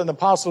apostles and the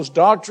apostles'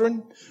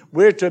 doctrine.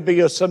 We're to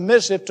be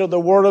submissive to the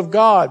Word of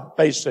God,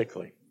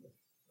 basically.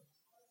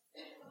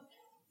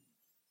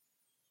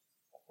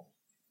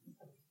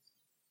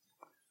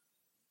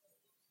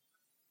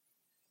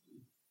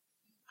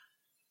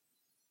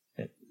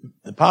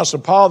 The Apostle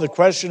Paul, the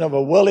question of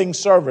a willing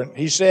servant.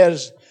 He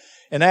says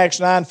in Acts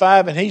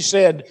 9:5, and he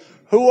said,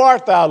 who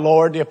art thou,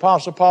 Lord? The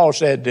Apostle Paul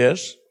said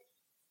this.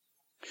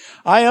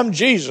 I am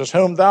Jesus,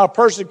 whom thou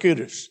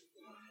persecutest.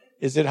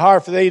 Is it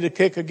hard for thee to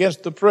kick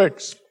against the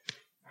pricks?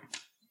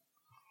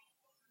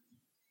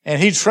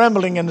 And he,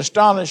 trembling and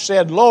astonished,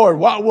 said, Lord,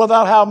 what wilt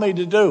thou have me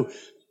to do?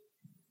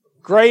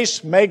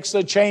 Grace makes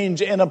a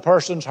change in a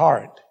person's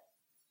heart.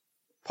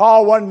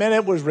 Paul one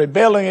minute was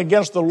rebelling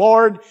against the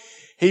Lord.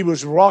 He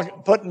was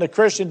putting the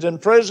Christians in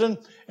prison,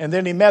 and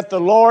then he met the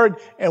Lord,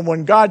 and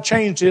when God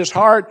changed his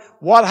heart,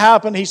 what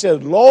happened? He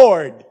said,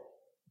 Lord.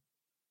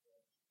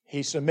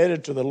 He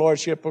submitted to the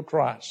Lordship of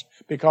Christ,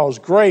 because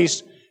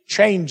grace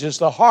changes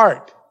the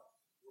heart.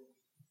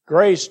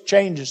 Grace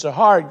changes the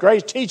heart.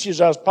 Grace teaches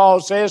us, Paul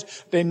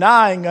says,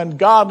 denying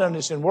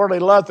ungodliness and worldly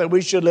lust, that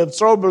we should live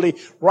soberly,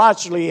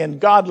 righteously, and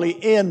godly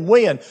in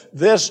when?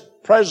 This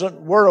present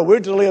world. We're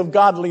to live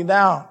godly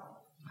now.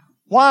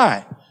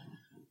 Why?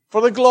 For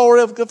the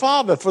glory of the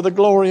Father, for the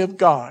glory of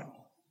God.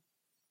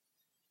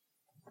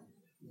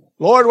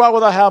 Lord, what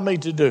wilt thou have me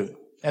to do?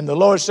 And the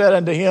Lord said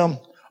unto him,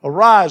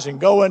 arise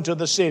and go into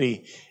the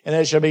city, and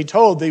it shall be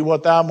told thee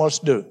what thou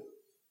must do.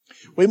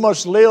 We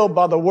must live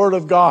by the Word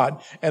of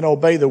God and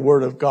obey the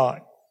Word of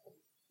God.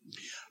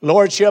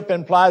 Lordship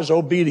implies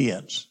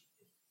obedience.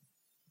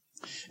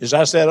 As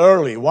I said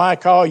earlier, why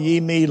call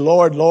ye me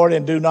Lord, Lord,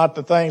 and do not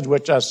the things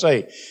which I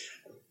say?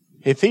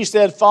 If He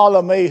said,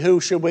 follow me, who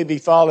should we be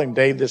following,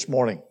 Dave, this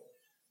morning?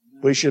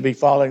 We should be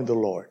following the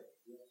Lord.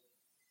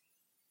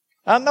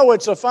 I know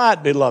it's a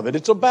fight, beloved.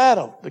 It's a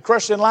battle. The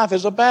Christian life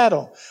is a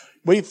battle.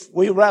 We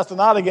wrestle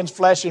not against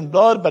flesh and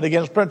blood, but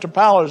against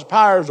principalities,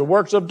 powers, the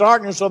works of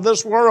darkness of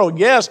this world.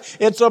 Yes,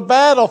 it's a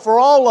battle for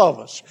all of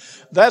us.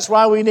 That's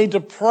why we need to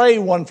pray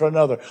one for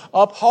another,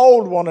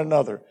 uphold one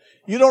another.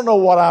 You don't know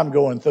what I'm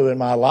going through in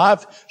my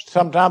life.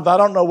 Sometimes I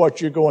don't know what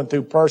you're going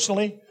through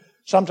personally.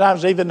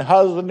 Sometimes even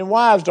husbands and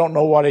wives don't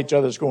know what each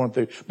other's going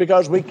through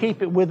because we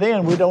keep it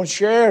within. We don't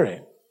share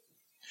it.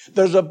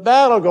 There's a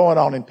battle going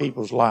on in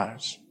people's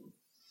lives.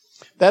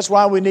 That's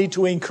why we need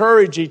to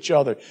encourage each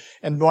other.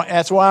 And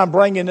that's why I'm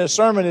bringing this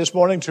sermon this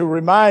morning, to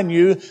remind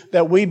you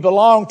that we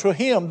belong to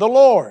Him, the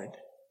Lord.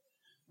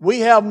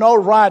 We have no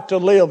right to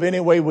live any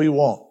way we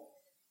want.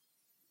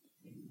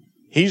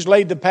 He's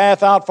laid the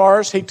path out for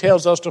us. He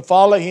tells us to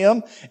follow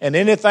Him. And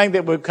anything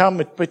that would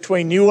come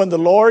between you and the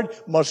Lord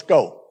must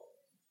go.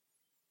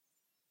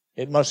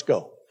 It must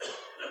go.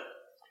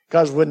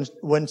 Because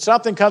when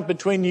something comes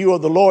between you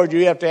and the Lord,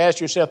 you have to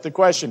ask yourself the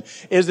question,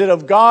 is it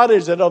of God or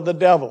is it of the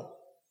devil?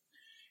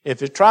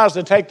 If it tries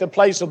to take the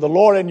place of the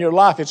Lord in your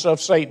life, it's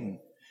of Satan.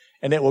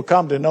 And it will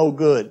come to no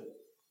good.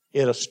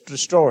 It'll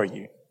destroy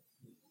you.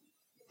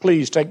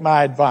 Please take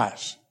my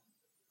advice.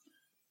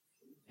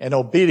 And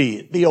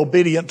be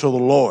obedient to the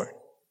Lord.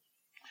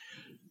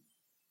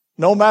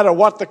 No matter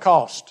what the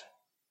cost.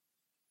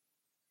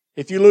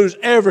 If you lose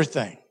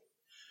everything.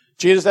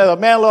 Jesus said,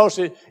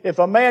 if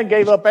a man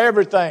gave up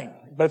everything,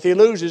 but if he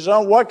loses his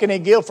own, what can he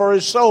give for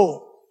his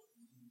soul?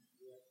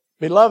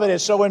 Beloved,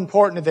 it's so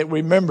important that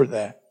we remember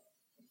that.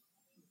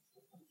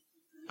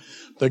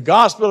 The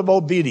gospel of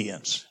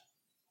obedience.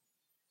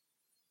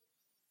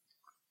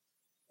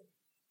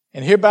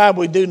 And hereby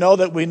we do know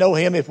that we know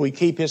him if we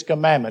keep his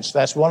commandments.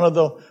 That's one of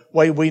the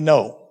way we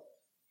know.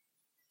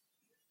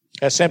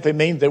 That simply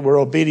means that we're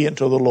obedient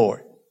to the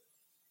Lord.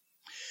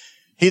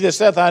 He that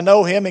saith, I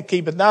know him, and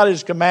keepeth not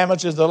his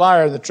commandments is the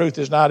liar, and the truth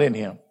is not in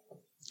him.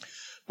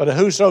 But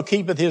whoso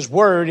keepeth his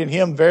word, in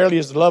him verily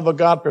is the love of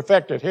God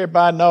perfected.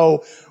 Hereby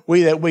know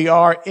we that we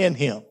are in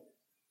him.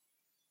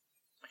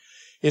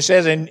 It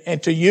says,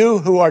 and to you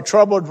who are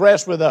troubled,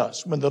 rest with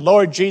us, when the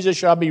Lord Jesus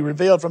shall be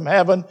revealed from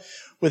heaven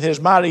with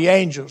his mighty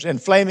angels, in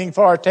flaming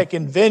fire,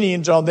 taking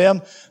vengeance on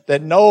them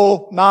that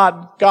know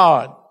not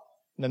God.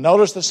 Now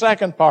notice the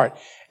second part,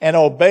 and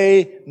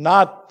obey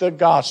not the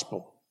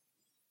gospel.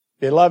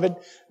 Beloved,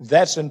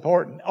 that's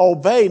important.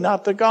 Obey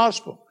not the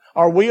gospel.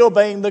 Are we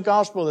obeying the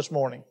gospel this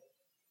morning?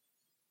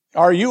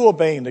 Are you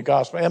obeying the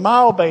gospel? Am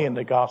I obeying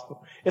the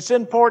gospel? It's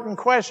an important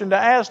question to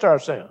ask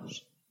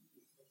ourselves.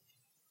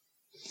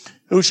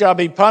 Who shall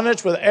be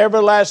punished with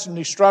everlasting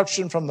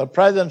destruction from the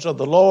presence of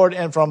the Lord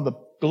and from the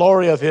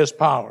glory of his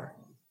power.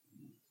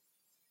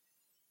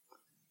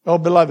 Oh,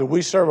 beloved,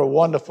 we serve a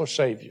wonderful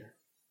Savior.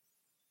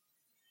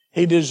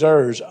 He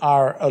deserves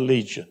our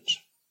allegiance.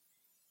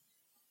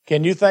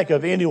 Can you think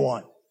of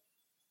anyone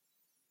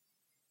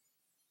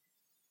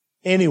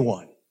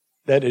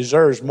that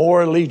deserves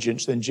more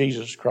allegiance than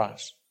Jesus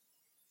Christ?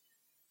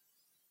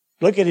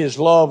 Look at his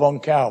love on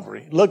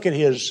Calvary. Look at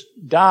his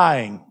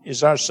dying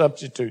as our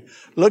substitute.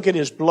 Look at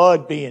his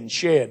blood being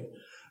shed.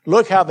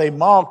 Look how they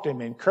mocked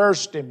him and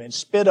cursed him and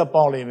spit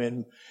upon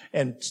him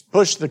and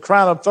pushed the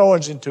crown of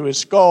thorns into his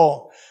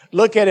skull.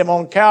 Look at him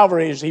on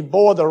Calvary as he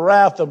bore the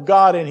wrath of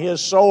God in his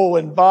soul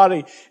and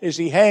body as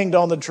he hanged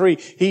on the tree.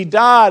 He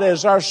died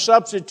as our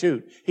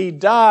substitute. He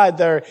died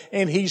there,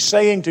 and he's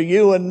saying to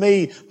you and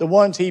me, the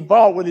ones he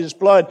bought with his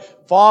blood,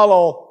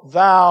 follow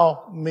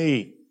thou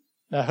me.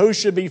 Now, who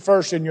should be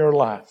first in your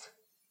life?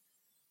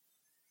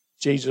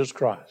 Jesus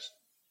Christ.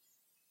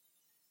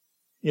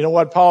 You know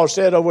what Paul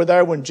said over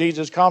there when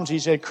Jesus comes? He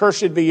said,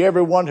 cursed be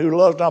everyone who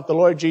loves not the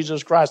Lord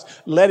Jesus Christ.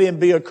 Let him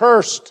be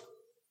accursed.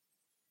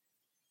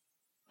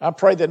 I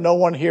pray that no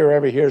one here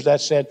ever hears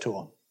that said to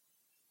him.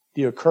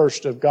 The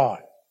accursed of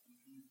God.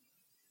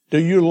 Do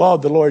you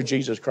love the Lord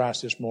Jesus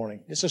Christ this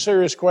morning? It's a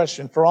serious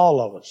question for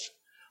all of us.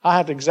 I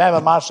have to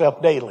examine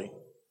myself daily.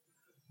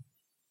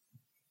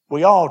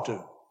 We all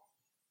do.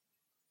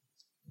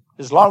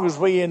 As long as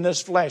we're in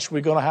this flesh,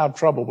 we're going to have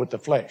trouble with the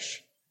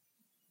flesh.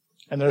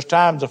 And there's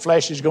times the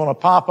flesh is going to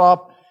pop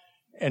up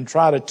and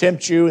try to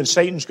tempt you, and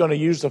Satan's going to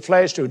use the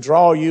flesh to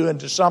draw you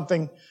into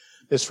something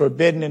that's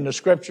forbidden in the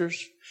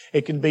Scriptures.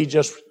 It can be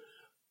just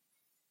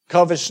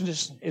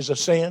covetousness is a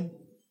sin.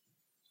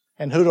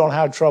 And who don't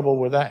have trouble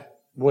with that?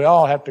 We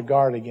all have to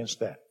guard against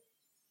that.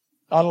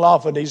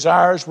 Unlawful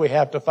desires, we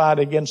have to fight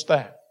against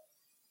that.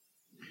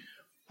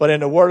 But in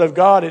the Word of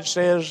God, it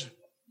says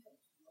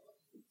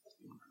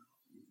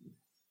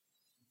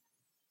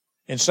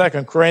in 2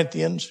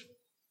 Corinthians,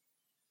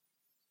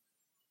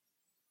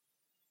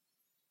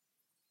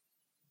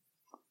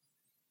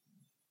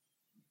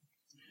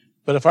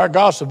 but if our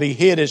gospel be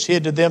hid, it's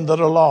hid to them that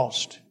are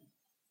lost,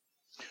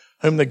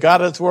 whom the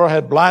God of this world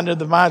hath blinded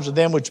the minds of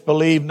them which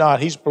believe not.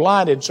 He's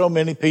blinded so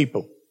many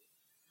people.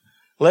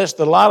 Lest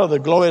the light of the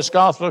glorious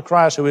gospel of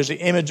Christ, who is the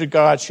image of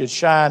God, should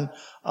shine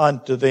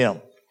unto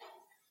them.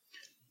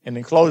 And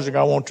in closing,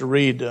 I want to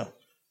read a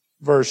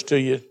verse to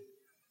you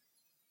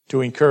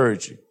to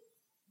encourage you.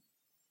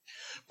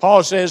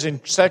 Paul says in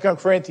 2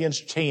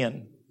 Corinthians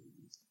 10,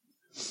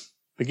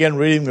 begin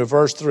reading with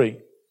verse 3.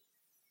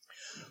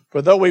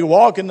 For though we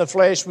walk in the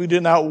flesh, we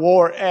do not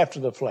war after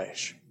the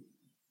flesh.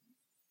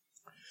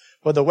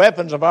 For the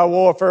weapons of our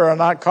warfare are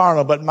not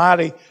carnal, but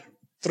mighty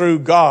through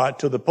God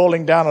to the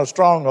pulling down of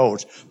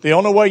strongholds. The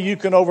only way you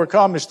can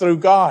overcome is through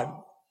God.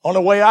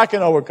 Only way I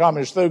can overcome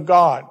is through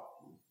God.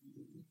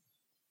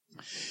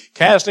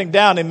 Casting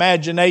down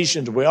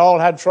imaginations. We all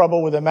had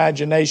trouble with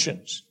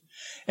imaginations.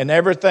 And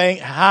everything,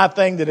 high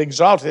thing that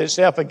exalted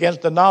itself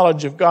against the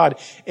knowledge of God.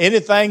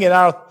 Anything in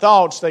our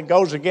thoughts that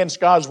goes against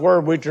God's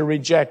word, we to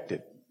reject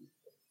it.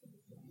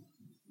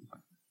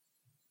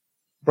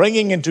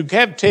 Bringing into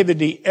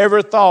captivity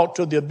every thought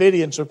to the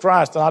obedience of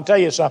Christ. And I'll tell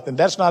you something,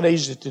 that's not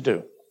easy to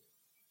do.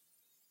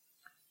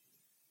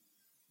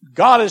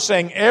 God is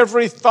saying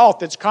every thought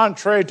that's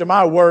contrary to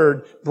my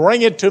word,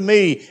 bring it to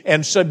me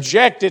and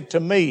subject it to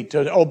me,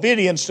 to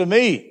obedience to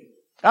me.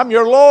 I'm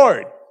your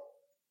Lord.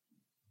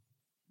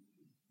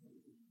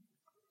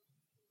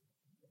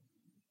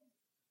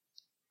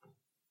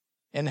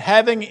 And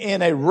having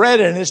in a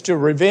readiness to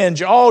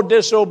revenge all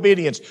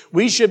disobedience.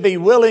 We should be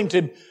willing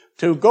to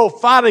go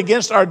fight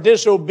against our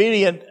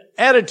disobedient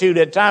attitude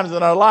at times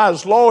in our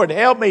lives. Lord,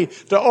 help me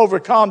to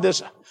overcome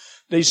this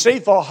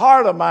deceitful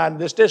heart of mine.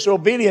 This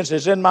disobedience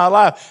is in my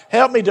life.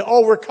 Help me to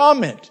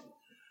overcome it.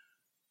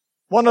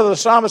 One of the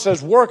psalmists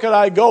says, where could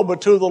I go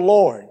but to the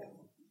Lord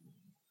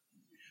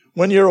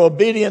when your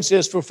obedience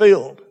is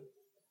fulfilled?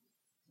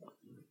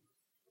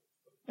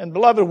 And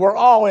beloved, we're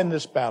all in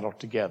this battle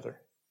together.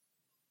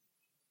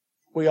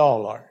 We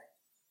all are.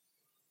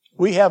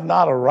 We have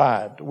not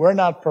arrived. We're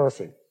not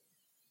perfect.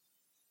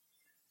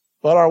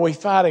 But are we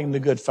fighting the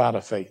good fight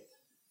of faith?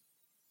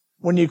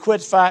 When you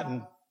quit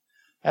fighting,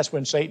 that's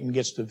when Satan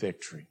gets the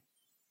victory.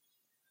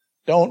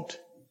 Don't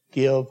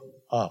give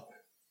up.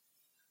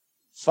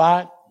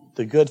 Fight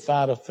the good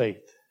fight of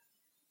faith.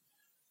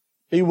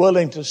 Be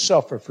willing to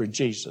suffer for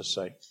Jesus'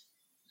 sake.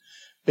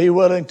 Be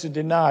willing to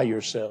deny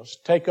yourselves.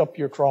 Take up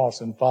your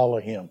cross and follow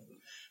Him.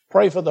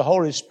 Pray for the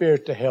Holy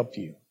Spirit to help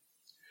you.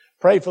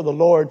 Pray for the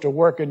Lord to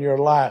work in your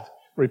life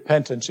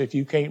repentance if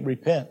you can't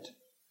repent.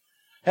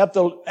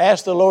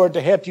 Ask the Lord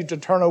to help you to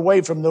turn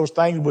away from those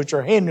things which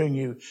are hindering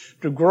you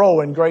to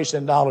grow in grace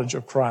and knowledge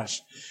of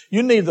Christ.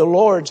 You need the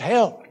Lord's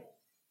help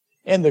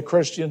in the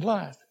Christian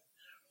life.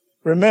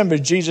 Remember,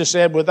 Jesus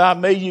said, without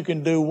me you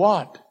can do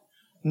what?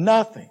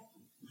 Nothing.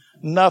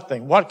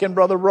 Nothing. What can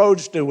Brother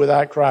Rhodes do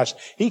without Christ?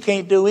 He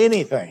can't do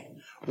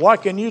anything.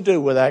 What can you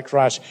do without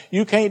Christ?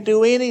 You can't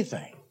do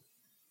anything.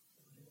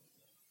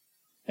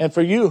 And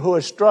for you who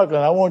are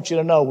struggling, I want you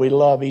to know we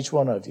love each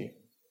one of you.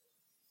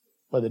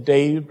 Brother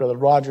Dave, Brother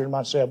Roger, and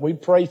myself, we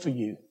pray for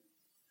you.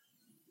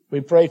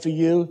 We pray for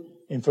you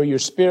and for your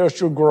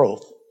spiritual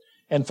growth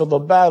and for the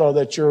battle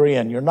that you're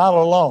in. You're not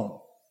alone.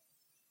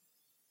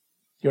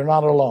 You're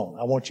not alone.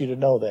 I want you to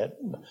know that.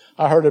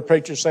 I heard a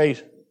preacher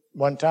say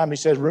one time, he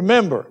said,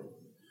 remember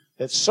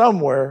that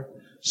somewhere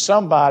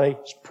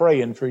somebody's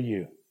praying for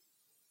you.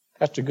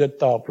 That's a good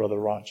thought, Brother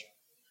Roger.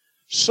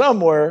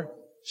 Somewhere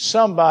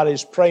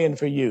somebody's praying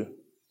for you.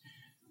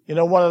 You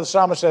know, one of the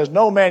psalmists says,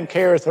 no man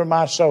careth for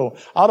my soul.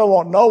 I don't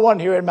want no one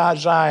here in Mount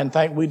Zion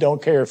think we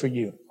don't care for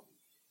you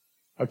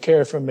or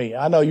care for me.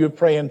 I know you're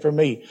praying for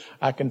me.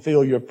 I can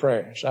feel your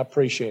prayers. I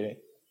appreciate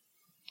it.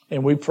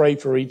 And we pray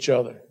for each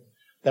other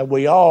that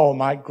we all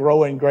might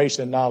grow in grace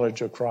and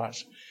knowledge of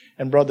Christ.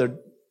 And Brother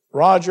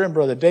Roger and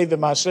Brother David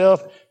and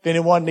myself, if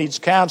anyone needs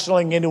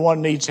counseling,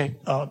 anyone needs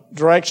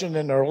direction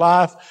in their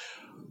life,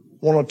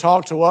 want to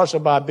talk to us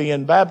about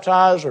being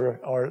baptized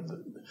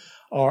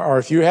or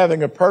if you're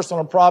having a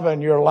personal problem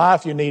in your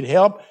life, you need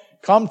help,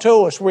 come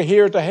to us. We're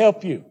here to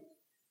help you.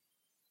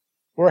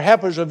 We're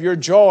helpers of your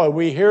joy.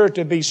 We're here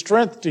to be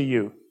strength to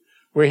you.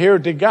 We're here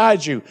to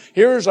guide you.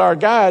 Here's our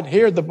guide.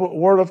 Hear the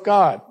Word of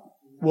God.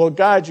 We'll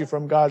guide you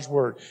from God's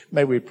Word.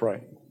 May we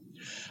pray.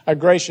 Our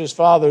gracious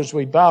Father, as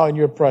we bow in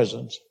your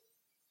presence,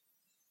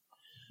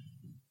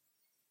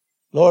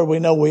 Lord, we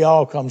know we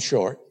all come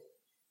short.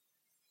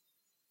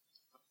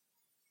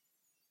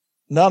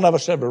 None of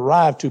us have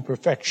arrived to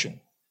perfection.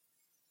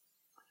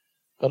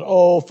 But,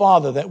 oh,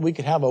 Father, that we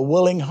could have a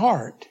willing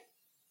heart.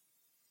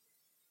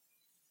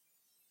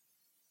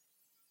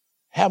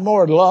 Have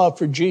more love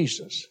for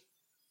Jesus.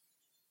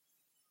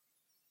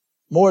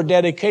 More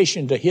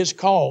dedication to His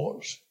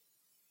cause.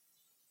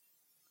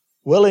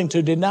 Willing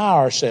to deny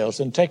ourselves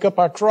and take up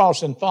our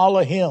cross and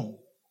follow Him.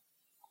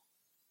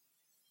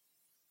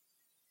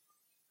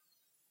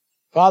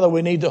 Father,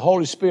 we need the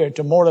Holy Spirit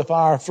to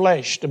mortify our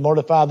flesh, to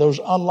mortify those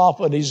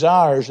unlawful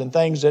desires and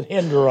things that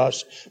hinder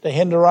us, to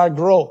hinder our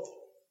growth.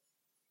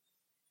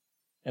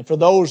 And for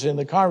those in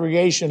the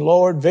congregation,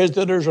 Lord,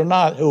 visitors or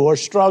not, who are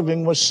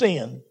struggling with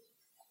sin,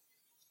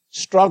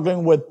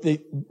 struggling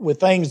with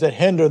things that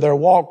hinder their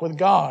walk with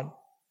God,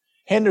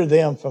 hinder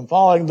them from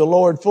following the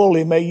Lord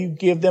fully, may you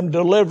give them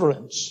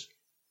deliverance.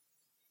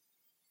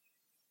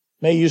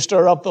 May you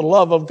stir up the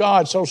love of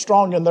God so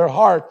strong in their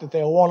heart that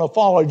they'll want to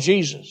follow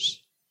Jesus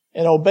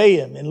and obey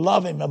Him and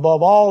love Him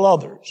above all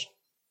others.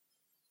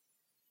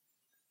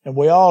 And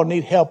we all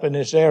need help in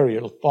this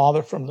area,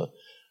 Father, from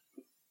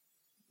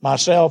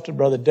myself to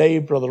Brother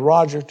Dave, Brother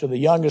Roger, to the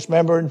youngest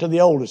member and to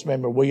the oldest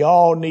member. We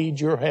all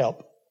need your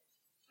help.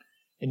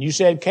 And you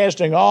said,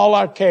 casting all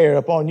our care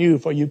upon you,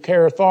 for you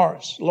careth for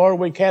us. Lord,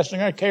 we're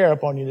casting our care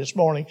upon you this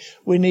morning.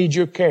 We need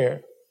your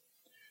care.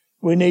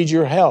 We need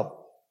your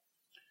help.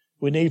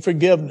 We need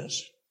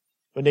forgiveness.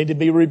 We need to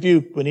be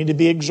rebuked. We need to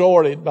be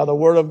exhorted by the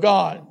Word of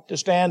God to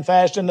stand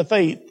fast in the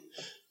faith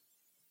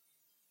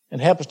and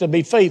help us to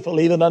be faithful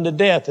even unto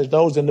death as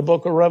those in the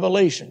book of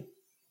Revelation.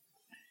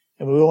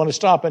 And we want to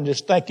stop and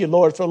just thank you,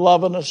 Lord, for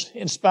loving us.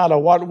 In spite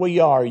of what we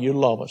are, you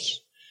love us.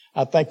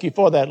 I thank you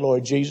for that,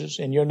 Lord Jesus.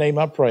 In your name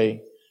I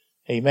pray.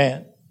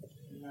 Amen.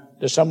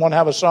 Does someone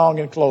have a song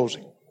in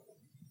closing?